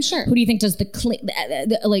 Oh, I'm sure. Who do you think does the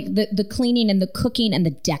cleaning and the cooking and the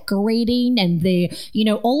decorating and the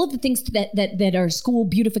all of the things that are school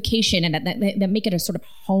beautification and that make it a sort of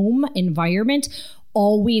home environment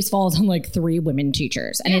always falls on like 3 women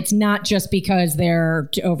teachers. And it's not just because they're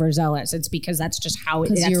overzealous. It's because that's just how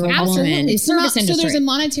it is. Absolutely. It's service industry. So there's a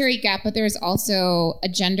monetary gap, but there's also a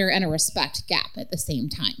gender and a respect gap at the same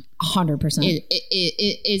time. 100%.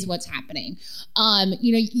 It is what's happening.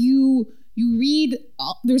 You read,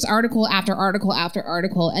 there's article after article after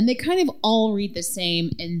article, and they kind of all read the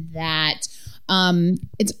same in that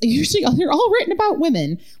it's usually they're all written about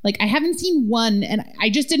women. Like, I haven't seen one, and I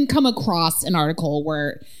just didn't come across an article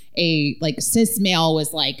where a like cis male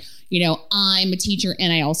was like, I'm a teacher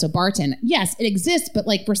and I also bartend. Yes, it exists, but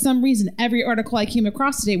like for some reason, every article I came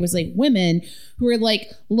across today was like women who are like,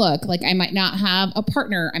 look, like I might not have a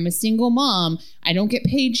partner. I'm a single mom. I don't get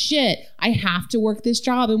paid shit. I have to work this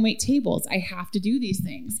job and wait tables. I have to do these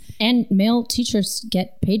things. And male teachers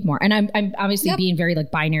get paid more. And I'm obviously being very like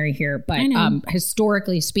binary here, but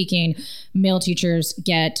historically speaking, male teachers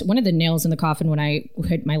get, one of the nails in the coffin when I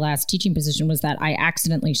hit my last teaching position was that I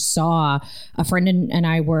accidentally saw a friend and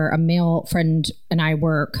I were, a male friend and I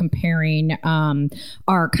were comparing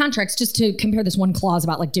our contracts just to compare this one clause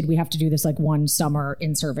about like, did we have to do this like one summer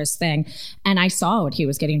in service thing? And I saw what he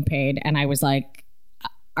was getting paid, and I was like,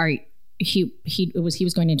 all right, he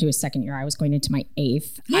was going into his second year. I was going into my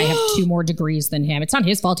 8th. I have 2 more degrees than him. It's not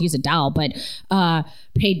his fault. He's a doll, but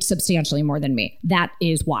paid substantially more than me. That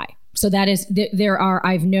is why. So that is,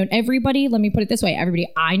 I've known everybody, let me put it this way, everybody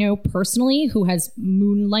I know personally who has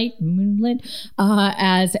moonlit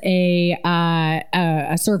as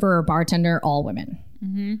a server or bartender, all women.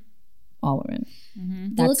 Mm-hmm. All women.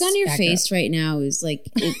 Mm-hmm. The look on your face right now is like,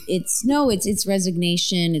 it's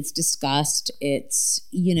resignation, it's disgust, it's,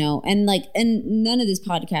 and none of this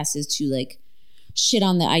podcast is to like shit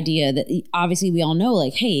on the idea that obviously we all know,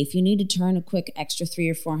 like, hey, if you need to turn a quick extra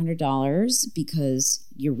 $300 or $400 because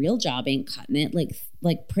your real job ain't cutting it,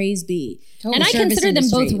 like praise be. Totally. And I consider them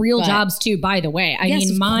both real jobs too, by the way. I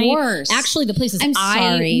mean, actually the places I'm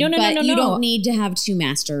sorry, no, you don't need to have 2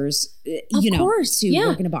 masters, to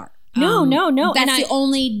work in a bar. No. That's the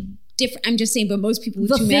only different. I'm just saying, but most people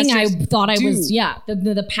with the 2 thing masters I thought I was,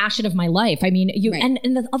 the passion of my life. I mean,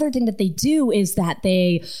 and the other thing that they do is that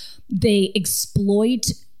they exploit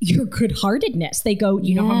your good-heartedness. They go,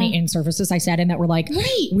 you know how many in-services I sat in that were like,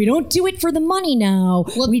 we don't do it for the money now.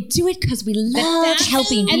 Well, we do it because we love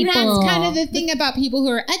helping people. And that's kind of the thing about people who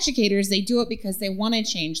are educators. They do it because they want to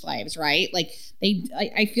change lives, right? Like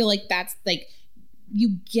I feel like that's like,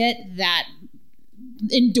 you get that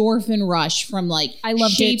endorphin rush from like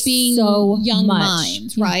shaping so young much.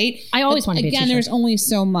 Minds, right? I always want to be a teacher. There's only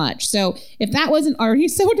so much. So if that wasn't already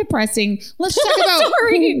so depressing, let's talk about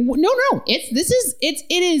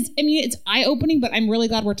it is. I mean, it's eye-opening, but I'm really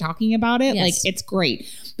glad we're talking about it. Yes. Like, it's great.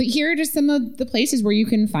 But here are just some of the places where you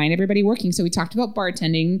can find everybody working. So we talked about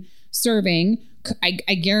bartending, serving.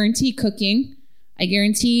 I guarantee cooking. I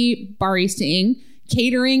guarantee baristaing,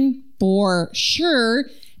 catering for sure.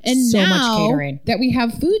 And so now much catering. That we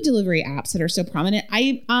have food delivery apps that are so prominent,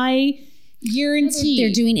 I Guaranteed.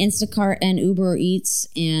 They're doing Instacart and Uber Eats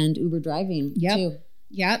and Uber driving too.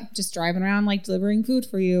 Yep, just driving around like delivering food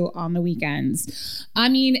for you on the weekends. I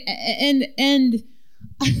mean, and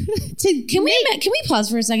can we pause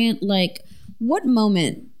for a second? Like, what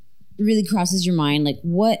moment really crosses your mind? Like,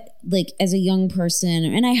 what, like, as a young person,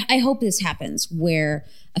 and I hope this happens, where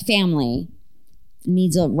a family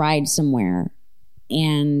needs a ride somewhere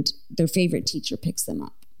and their favorite teacher picks them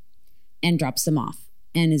up and drops them off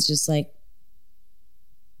and is just like,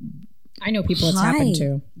 I know people it's happened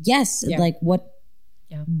to. Yes, like what?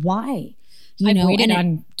 Yeah. Why? I've waited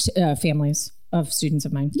on families of students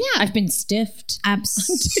of mine. Yeah, I've been stiffed.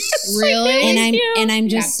 Absolutely. Really? And I'm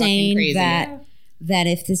just saying crazy. that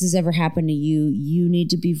if this has ever happened to you, you need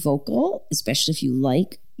to be vocal, especially if you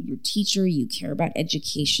like your teacher, you care about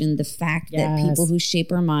education, the fact that people who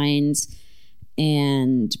shape our minds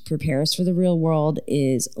and prepare us for the real world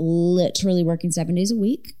is literally working 7 days a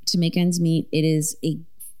week to make ends meet. It is a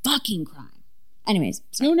fucking crime. Anyways.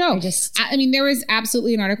 Sorry. No. I mean, there was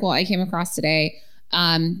absolutely an article I came across today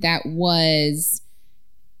that was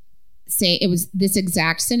it was this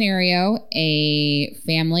exact scenario. A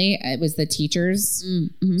family, it was the teacher's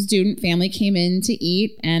student family, came in to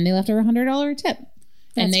eat and they left her $100 tip.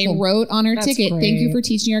 And they wrote on her ticket, "Thank you for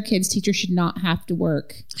teaching our kids. Teachers should not have to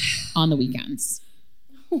work on the weekends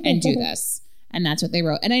and do this." And that's what they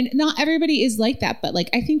wrote. And not everybody is like that, but like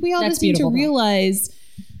I think we all just need to realize.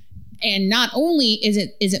 And not only is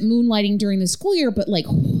it moonlighting during the school year, but like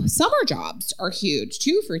summer jobs are huge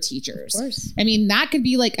too for teachers. Of course. I mean, that could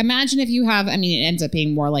be like, imagine if you have, I mean, it ends up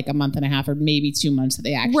being more like a month and a half or maybe 2 months that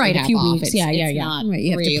they actually have a few off. weeks. It's not right,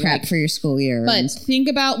 you have to prep for your school year. But think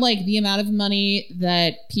about like the amount of money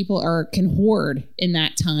that people can hoard in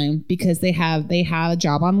that time because they have a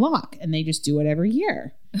job on lock and they just do it every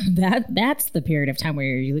year. That's the period of time where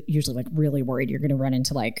you're usually like really worried you're going to run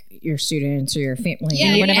into like your students or your family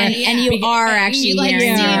or whatever, and you are actually like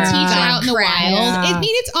seeing a teacher out in the wild. Yeah. I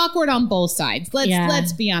mean, it's awkward on both sides.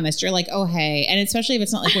 Let's be honest. You're like, oh hey, and especially if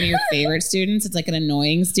it's not like one of your favorite students, it's like an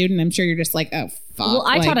annoying student. I'm sure you're just like, oh fuck. Well,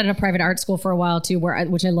 I taught at a private art school for a while too,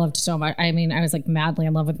 which I loved so much. I mean, I was like madly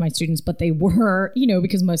in love with my students, but they were,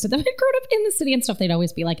 because most of them had grown up in the city and stuff. They'd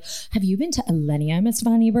always be like, "Have you been to Elenia, Miss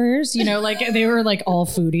Von Ebers?" Like they were like all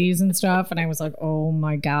foodies and stuff. And I was like, oh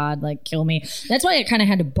my God, like kill me. That's why I kind of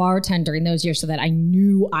had to bartend during those years so that I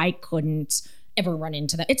knew I couldn't ever run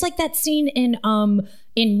into that. It's like that scene in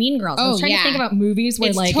Mean Girls. I was trying to think about movies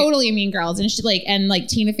where it's totally Mean Girls, and she like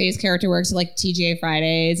Tina Fey's character works at like TGI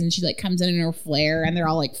Fridays, and she like comes in her flare, and they're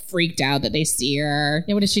all like freaked out that they see her.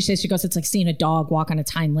 Yeah, what does she say? She goes, "It's like seeing a dog walk on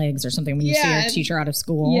its hind legs or something when you see your teacher out of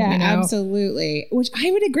school." Yeah, absolutely. Which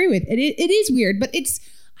I would agree with. It is weird, but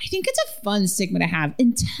I think it's a fun stigma to have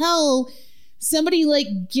until somebody like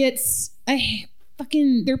gets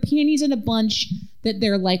their panties in a bunch that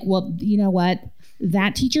they're like, well, you know what?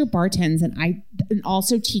 That teacher bartends and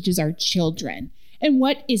also teaches our children. And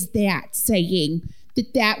what is that saying?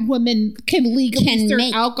 That woman can legally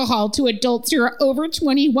serve alcohol to adults who are over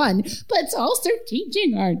 21, but it's also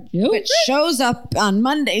teaching our children. But shows up on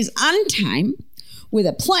Mondays on time with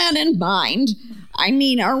a plan in mind. I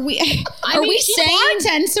mean, are we saying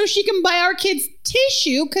bartend so she can buy our kids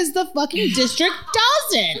tissue because the fucking district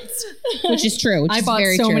doesn't? Which is true. I bought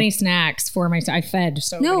so many snacks for I fed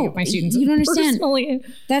so many of my students. You don't understand. Personally.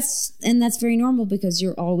 That's very normal because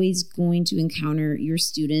you're always going to encounter your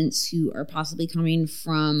students who are possibly coming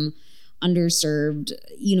from underserved,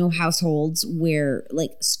 households where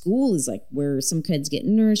like school is like where some kids get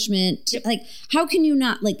nourishment. Yep. Like, how can you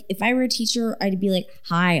not, like, if I were a teacher, I'd be like,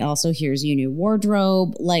 "Hi, also here's your new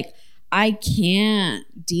wardrobe." Like, I can't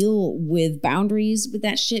deal with boundaries with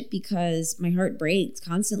that shit because my heart breaks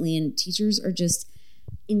constantly, and teachers are just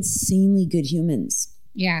insanely good humans.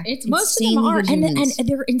 Yeah, it's most of them are, and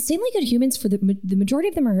they're insanely good humans. For the majority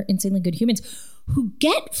of them are insanely good humans who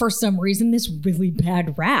get, for some reason, this really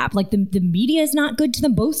bad rap. Like the media is not good to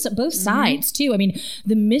them, both sides too. I mean,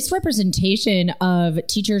 the misrepresentation of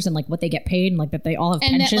teachers and like what they get paid and like that they all have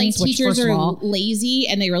pensions. And that like teachers are lazy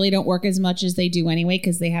and they really don't work as much as they do anyway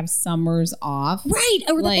because they have summers off. Right,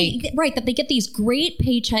 or that they get these great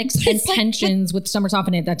paychecks and pensions with summers off.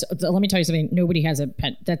 And let me tell you something. Nobody has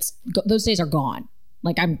those days are gone.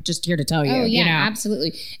 Like, I'm just here to tell you. Oh, yeah,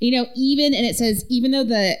 absolutely. Even though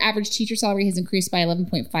the average teacher salary has increased by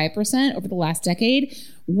 11.5% over the last decade,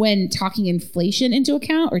 when taking inflation into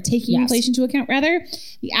account, rather,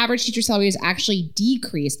 the average teacher salary is actually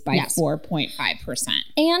decreased by 4.5%.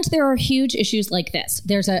 And there are huge issues like this.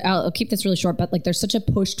 I'll keep this really short, but like there's such a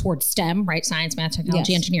push towards STEM, right? Science, math,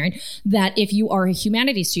 technology, engineering, that if you are a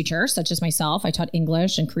humanities teacher, such as myself, I taught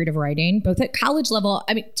English and creative writing, both at college level.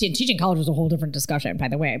 I mean, teaching college is a whole different discussion, by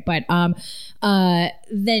the way, but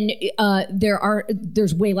then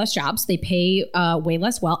there's way less jobs. They pay way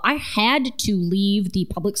less well. I had to leave the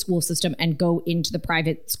public school system and go into the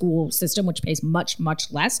private school system, which pays much,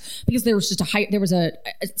 much less, because there was just there was a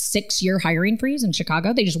 6-year hiring freeze in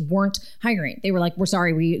Chicago. They just weren't hiring. They were like, we're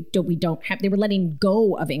sorry, we don't have, they were letting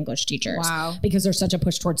go of English teachers because there's such a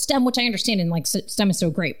push towards STEM, which I understand, and like STEM is so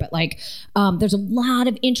great, but like there's a lot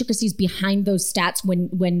of intricacies behind those stats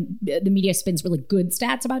when the media spins really good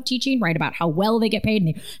stats about teaching, right? About how well they get paid,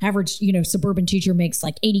 and the average, suburban teacher makes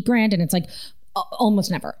like $80,000, and it's like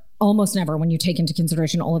almost never when you take into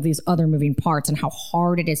consideration all of these other moving parts and how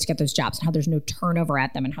hard it is to get those jobs and how there's no turnover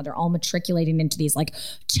at them and how they're all matriculating into these like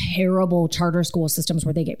terrible charter school systems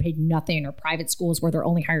where they get paid nothing, or private schools where they're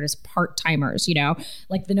only hired as part-timers,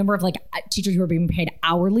 like the number of like teachers who are being paid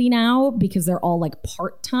hourly now because they're all like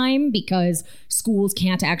part-time because schools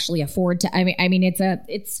can't actually afford to. I mean,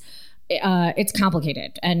 it's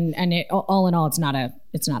complicated, and it, all in all, it's not a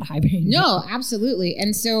high paying. No, absolutely.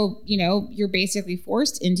 And so, you're basically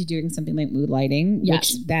forced into doing something like moonlighting,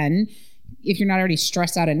 which then, if you're not already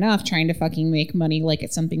stressed out enough trying to fucking make money, like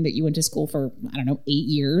it's something that you went to school for, 8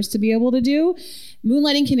 years to be able to do,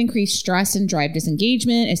 moonlighting can increase stress and drive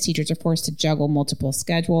disengagement as teachers are forced to juggle multiple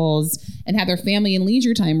schedules and have their family and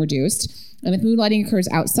leisure time reduced. And if moonlighting occurs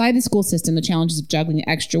outside the school system, the challenges of juggling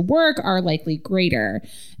extra work are likely greater.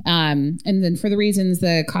 And then for the reasons,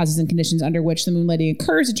 the causes and conditions under which the moonlighting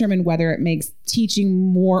occurs determine whether it makes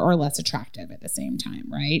teaching more or less attractive at the same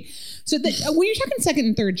time, right? So when you're talking second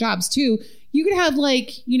and third jobs too, you could have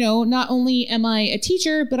like, not only am I a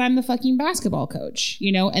teacher, but I'm the fucking basketball coach,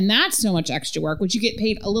 and that's so much extra work, which you get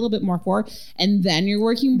paid a little bit more for. And then you're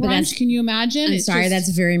working brunch. Can you imagine? I'm sorry, that's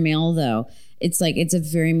very male though. It's like, it's a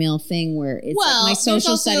very male thing where it's like my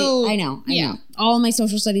social studies. I know. All my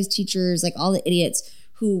social studies teachers, like all the idiots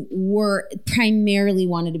who were primarily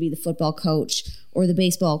wanted to be the football coach or the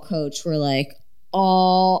baseball coach were like,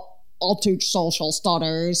 I'll teach social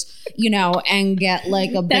studies, and get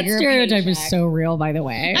like a bigger That stereotype paycheck. is so real, by the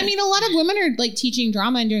way. I mean, a lot of women are like teaching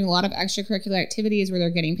drama and doing a lot of extracurricular activities where they're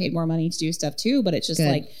getting paid more money to do stuff too. But it's just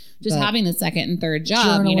having the second and third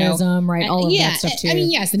job, journalism, right? All of that stuff too. I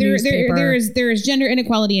mean, yes, there is gender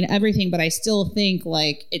inequality in everything, but I still think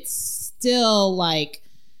like it's still like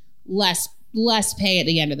less pay at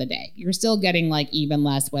the end of the day. You're still getting like even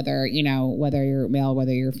less, whether you're male,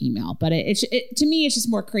 whether you're female. But it to me, it's just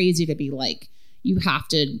more crazy to be like, you have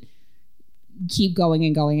to keep going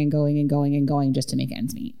and going and going and going and going just to make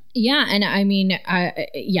ends meet. Yeah. And I mean,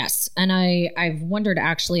 yes. And I've wondered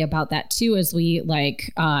actually about that too, as we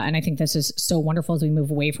and I think this is so wonderful as we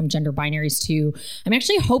move away from gender binaries to, I'm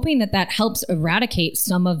actually hoping that helps eradicate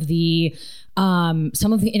some of the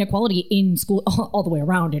inequality in school, all the way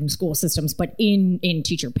around in school systems, but in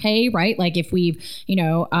teacher pay, right? Like if we've,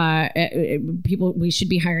 people, we should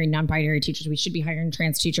be hiring non-binary teachers. We should be hiring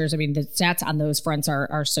trans teachers. I mean, the stats on those fronts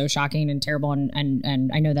are so shocking and terrible.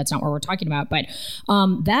 And I know that's not what we're talking about, but,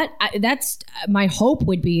 that's my hope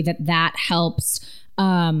would be that helps,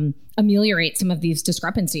 ameliorate some of these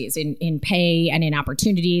discrepancies in pay and in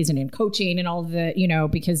opportunities and in coaching and all of the,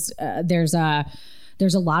 because, there's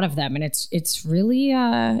a lot of them, and it's really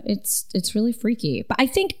it's really freaky. But I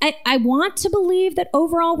think I want to believe that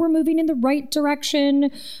overall we're moving in the right direction.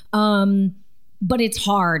 But it's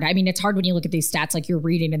hard. I mean, it's hard when you look at these stats, like you're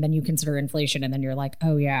reading and then you consider inflation and then you're like,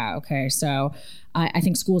 oh yeah, okay. So I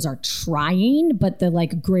think schools are trying, but the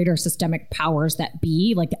like greater systemic powers that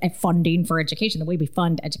be, like funding for education, the way we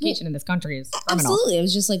fund education in this country is criminal. Absolutely. It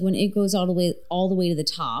was just like when it goes all the way to the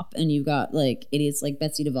top, and you've got like idiots like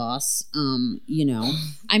Betsy DeVos.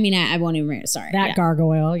 I mean, I won't even. Sorry, that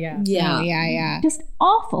gargoyle. Yeah. Just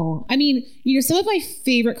awful. I mean, some of my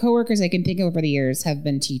favorite coworkers I can think of over the years have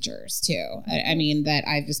been teachers too. I mean, that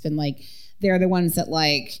I've just been like, they're the ones that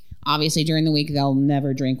like. Obviously, during the week, they'll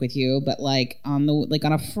never drink with you, but on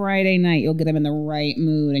a Friday night, you'll get them in the right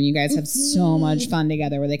mood, and you guys have so much fun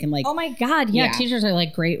together where they can like. Oh my God, yeah. Teachers are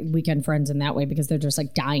like great weekend friends in that way because they're just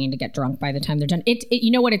like dying to get drunk by the time they're done.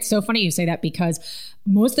 You know what? It's so funny you say that because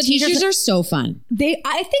most of the teachers are so fun. I think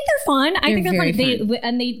they're fun. I think they're fun.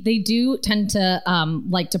 Fun. They do tend to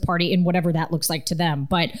like to party in whatever that looks like to them,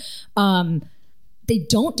 but They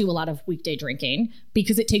don't do a lot of weekday drinking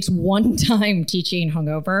because it takes one time teaching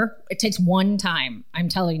hungover. It takes one time, I'm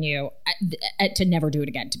telling you, to never do it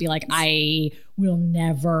again. To be like, I will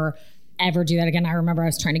never, ever do that again. I remember I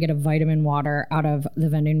was trying to get a vitamin water out of the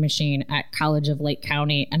vending machine at College of Lake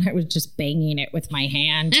County, and I was just banging it with my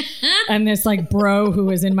hand. And this like bro who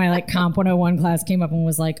was in my like Comp 101 class came up and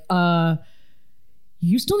was like,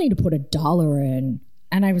 you still need to put $1 in.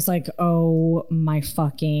 And I was like, oh my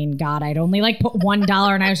fucking God, I'd only like put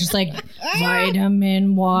 $1 and I was just like,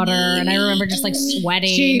 vitamin water. And I remember just like sweating.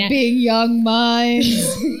 Shaping young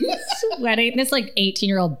minds. Sweating. This like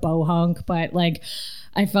 18-year-old bohunk, but like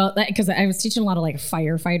I felt that because I was teaching a lot of like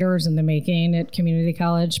firefighters in the making at community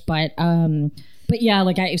college, but yeah,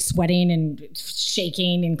 like I was sweating and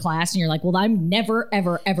shaking in class, and you're like, well, I'm never,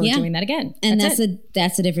 ever, ever doing that again. And that's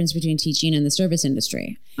the difference between teaching and the service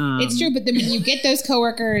industry. It's true, but then when you get those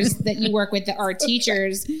coworkers that you work with that are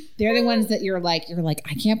teachers, they're the ones that you're like,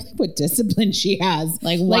 I can't believe what discipline she has.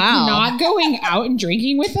 Like, wow. Like not going out and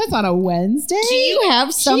drinking with us on a Wednesday. Do you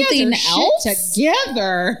have something else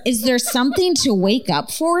together? Is there something to wake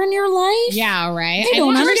up for in your life? Yeah, right. I don't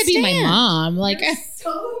want her understand. to be my mom. Like, you're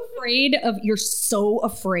so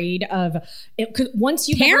afraid of it. 'Cause once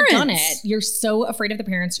you've ever done it, you're so afraid of the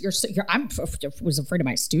parents. I was afraid of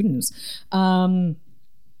my students.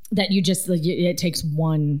 That you just, it takes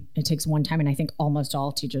one time. And I think almost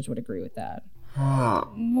all teachers would agree with that.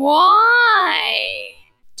 Why?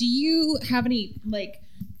 Do you have any,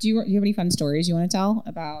 do you have any fun stories you want to tell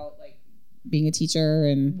about like being a teacher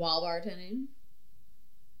and while bartending?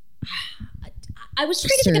 I was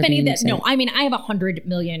trying to think of any of that. No, I mean, I have 100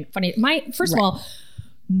 million funny. First of all,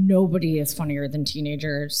 nobody is funnier than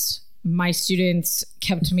teenagers. My students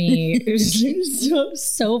kept me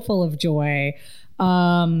so full of joy.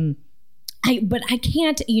 But I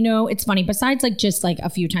can't, it's funny. Besides just like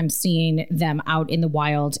a few times seeing them out in the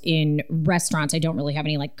wild in restaurants, I don't really have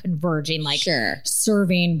any like converging, like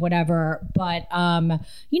serving, whatever. But,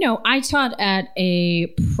 I taught at a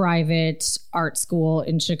private art school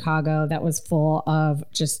in Chicago that was full of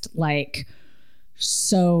just like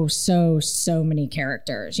so many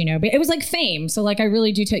characters, but it was like fame. So like, I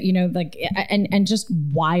really do, and just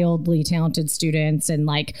wildly talented students. And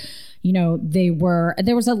like,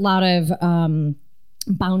 there was a lot of,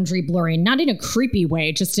 boundary blurring, not in a creepy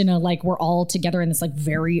way, just in a like we're all together in this like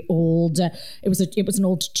very old. It was an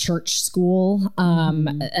old church school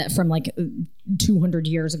from like 200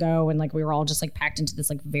 years ago, and like we were all just like packed into this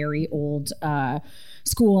like very old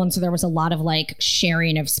school, and so there was a lot of like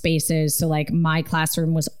sharing of spaces. So like my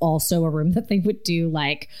classroom was also a room that they would do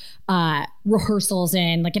like rehearsals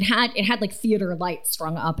in. Like it had like theater lights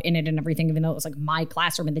strung up in it and everything, even though it was like my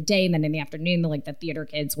classroom in the day, and then in the afternoon the theater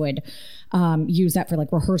kids would use that for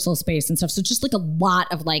like rehearsal space and stuff. So just like a lot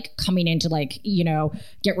of like coming into like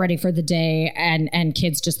get ready for the day, and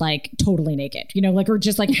kids just like totally naked, or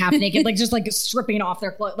just like half naked, like just like stripping off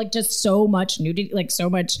their clothes, like just so much nudity, like so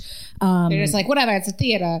much they're just like, whatever, it's a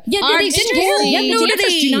theater. Yeah, they didn't care. Yeah,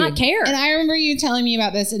 nudity. Do not care. And I remember you telling me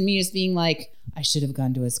about this and me just being like, I should have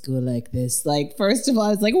gone to a school like this. Like, first of all, I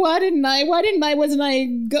was like, wasn't I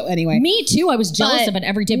go? Anyway. Me too. I was jealous of it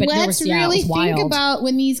every day, but let's really think about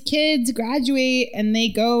when these kids graduate and they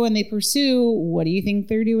go and they pursue, what do you think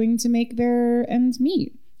they're doing to make their ends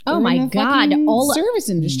meet? Oh my God. All service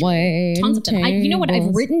industry. Tons of them. You know what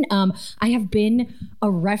I've written? I have been a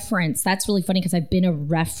reference. That's really funny because I've been a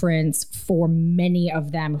reference for many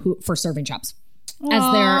of them for serving jobs. That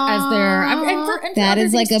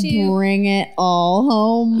is like a bring it all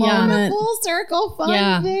home moment. Full circle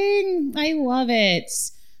fun thing. I love it.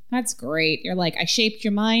 That's great. You're like, I shaped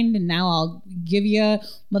your mind, and now I'll give you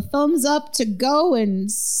my thumbs up to go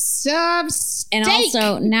and serve steak. And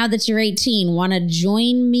also, now that you're 18, want to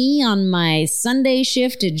join me on my Sunday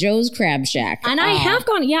shift at Joe's Crab Shack? And I have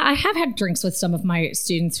gone, I have had drinks with some of my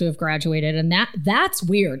students who have graduated, and that's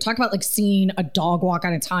weird. Talk about like seeing a dog walk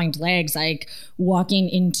on its hind legs, like walking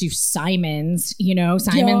into Simon's,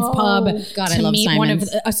 Simon's Pub. God, I love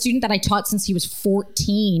Simon's. A student that I taught since he was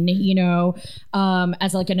 14,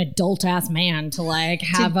 as like an adult ass man to like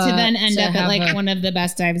have to then end up at like one of the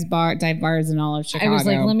best dive bars in all of Chicago. I was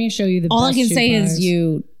like, let me show you the all best I can say bars. Is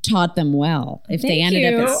you taught them well if they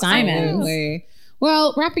ended up at Simon's. Absolutely.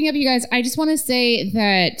 Well, wrapping up, you guys, I just want to say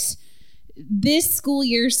that this school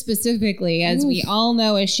year specifically, as we all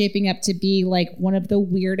know, is shaping up to be like one of the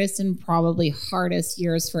weirdest and probably hardest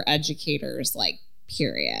years for educators, like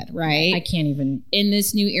period, right? I can't even. In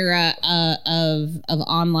this new era of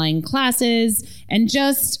online classes, and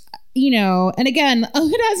just, and again,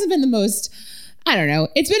 it hasn't been the most I don't know.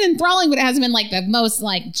 It's been enthralling, but it hasn't been like the most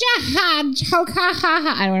like I don't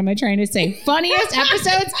know what am I trying to say. Funniest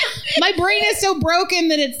episodes. My brain is so broken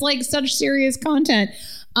that it's like such serious content.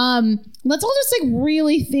 Let's all just like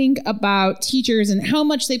really think about teachers and how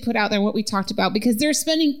much they put out there, what we talked about, because they're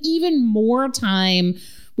spending even more time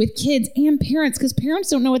with kids and parents, because parents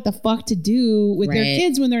don't know what the fuck to do with their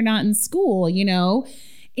kids when they're not in school, you know?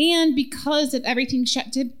 And because of everything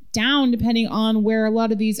shut down, depending on where a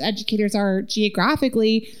lot of these educators are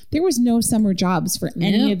geographically, there was no summer jobs for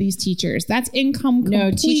any of these teachers. That's income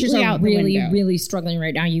completely teachers are out really, the window. really struggling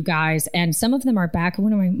right now, you guys. And some of them are back.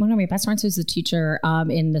 One of my best friends who's a teacher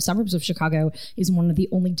in the suburbs of Chicago is one of the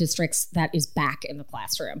only districts that is back in the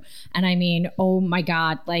classroom. And I mean, oh my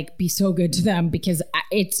God, like be so good to them, because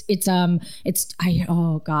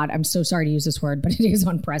oh God, I'm so sorry to use this word, but it is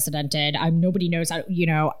unprecedented. Nobody knows how, you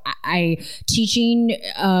know, I teaching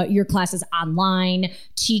your classes online,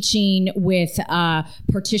 teaching with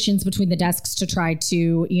partitions between the desks to try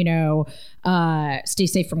to, you know, stay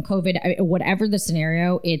safe from COVID. Whatever the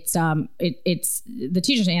scenario, it's the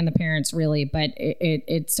teachers and the parents really, but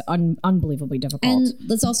it's unbelievably difficult. And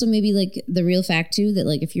let's also maybe like the real fact too, that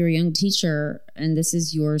like if you're a young teacher and this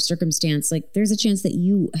is your circumstance, like there's a chance that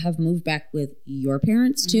you have moved back with your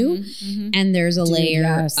parents too. And there's a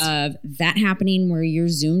layer of that happening where you're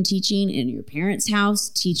Zoom teaching in your parents' house,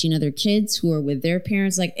 teaching other kids who are with their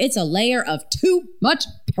parents. Like it's a layer of too much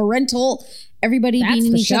parental, everybody being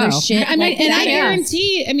in each other's shit. I mean, and I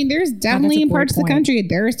guarantee, I mean, there's definitely in parts of the country,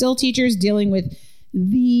 there are still teachers dealing with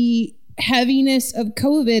the heaviness of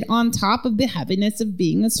COVID on top of the heaviness of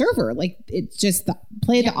being a server. Like it's just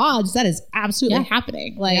play the odds. That is absolutely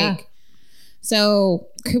happening. Like, so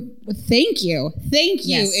thank you.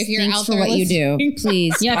 If you're out there for what you do,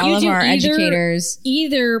 please. All of our educators,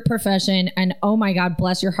 either profession, and oh my God,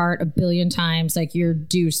 bless your heart a billion times. Like you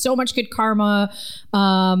do so much good karma.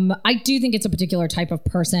 I do think it's a particular type of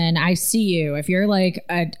person. I see you. If you're like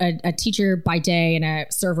a teacher by day and a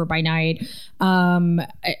server by night,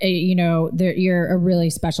 you know, you're a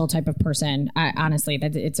really special type of person. Honestly,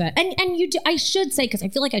 that it's and you do, I should say, because I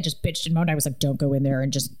feel like I just bitched and moaned. I was like, don't go in there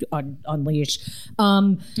and just unleash.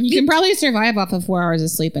 You can probably survive off of 4 hours of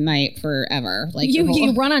sleep a night forever. Like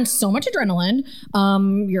you run on so much adrenaline.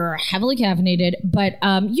 You're heavily caffeinated, but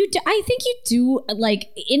I think you do, like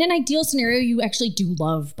in an ideal scenario, you actually do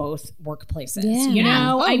love both workplaces. You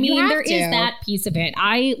know, I mean, there is that piece of it.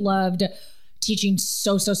 I loved teaching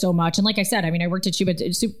so much. And like I said, I mean, I worked at Shubas.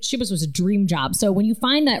 Shubas was a dream job. So when you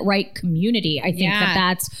find that right community, I think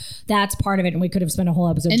that's part of it. And we could have spent a whole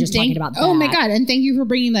episode just talking about that. Oh my God. And thank you for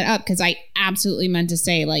bringing that up, because I absolutely meant to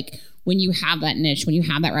say, like, when you have that niche, when you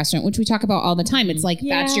have that restaurant, which we talk about all the time, it's like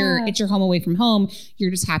it's your home away from home.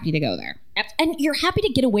 You're just happy to go there. And you're happy to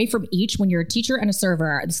get away from each when you're a teacher and a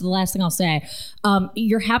server. This is the last thing I'll say.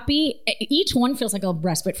 You're happy. Each one feels like a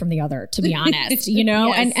respite from the other, to be honest, you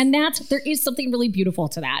know, and there is something really beautiful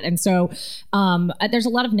to that. And so there's a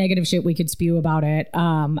lot of negative shit we could spew about it.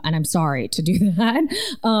 And I'm sorry to do that.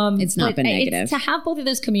 It's not been negative. To have both of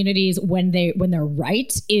those communities when they're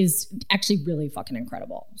right is actually really fucking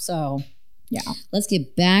incredible. So yeah, let's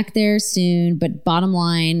get back there soon. But bottom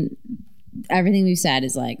line, everything we've said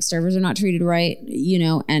is like servers are not treated right, you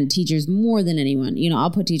know, and teachers more than anyone. You know, I'll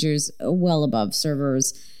put teachers well above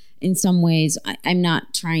servers in some ways. I'm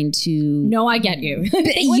not trying to. No, I get you.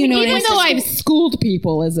 You know, even though I've schooled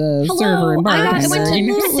people as a server and bartender. I went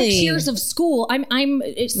to 6 years of school. I'm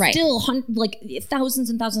still like thousands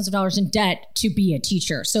and thousands of dollars in debt to be a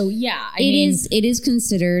teacher. So yeah, it is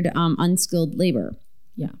considered unskilled labor.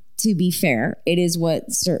 Yeah. To be fair, it is what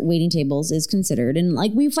waiting tables is considered. And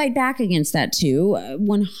like we fight back against that too,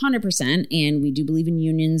 100%. And we do believe in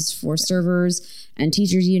unions for servers and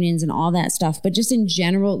teachers unions and all that stuff. But just in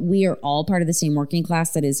general, we are all part of the same working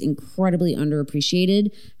class that is incredibly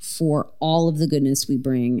underappreciated for all of the goodness we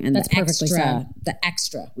bring. And that's the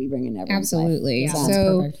extra we bring in everyone's life. Absolutely. Yeah.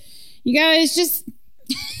 So you guys just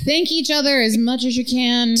thank each other as much as you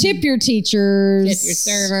can. Tip your teachers. Tip your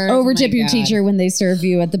servers. Over tip your teacher when they serve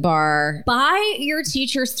you at the bar. Buy your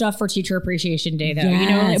teacher stuff for Teacher Appreciation Day, though. You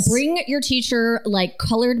know, bring your teacher like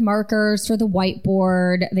colored markers for the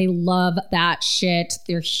whiteboard. They love that shit.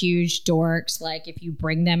 They're huge dorks. Like if you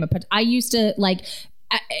bring them, I used to like.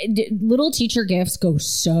 Little teacher gifts go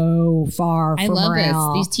so far for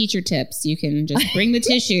morale. These teacher tips. You can just bring the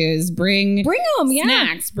tissues, bring them,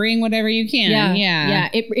 snacks, bring whatever you can. Yeah.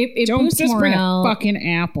 It don't boosts just morale. bring a fucking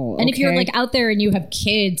apple. And if you're like out there and you have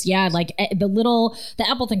kids, like the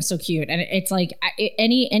apple thing's so cute, and it's like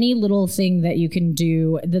any little thing that you can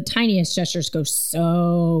do. The tiniest gestures go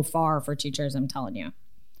so far for teachers. I'm telling you.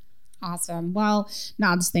 Awesome. Well,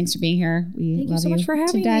 Nods, thanks for being here. We Thank love you so much for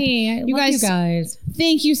having me. I love you guys.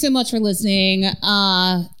 Thank you so much for listening.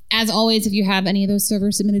 As always, if you have any of those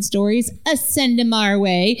server submitted stories, send them our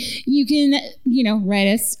way. You can, write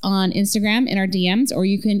us on Instagram in our DMs, or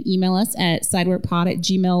you can email us at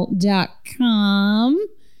sideworkpod@gmail.com.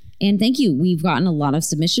 And thank you. We've gotten a lot of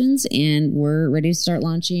submissions, and we're ready to start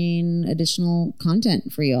launching additional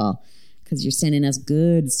content for y'all because you're sending us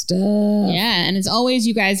good stuff. Yeah. And as always,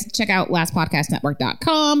 you guys check out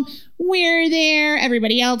lastpodcastnetwork.com. We're there.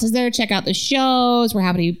 Everybody else is there. Check out the shows. We're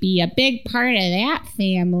happy to be a big part of that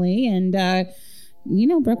family. And,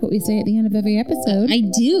 Brooke, what we say at the end of every episode. I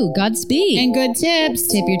do. Godspeed. And good tips.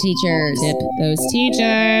 Tip your teachers. Tip those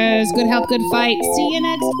teachers. Good help, good fight. See you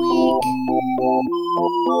next week.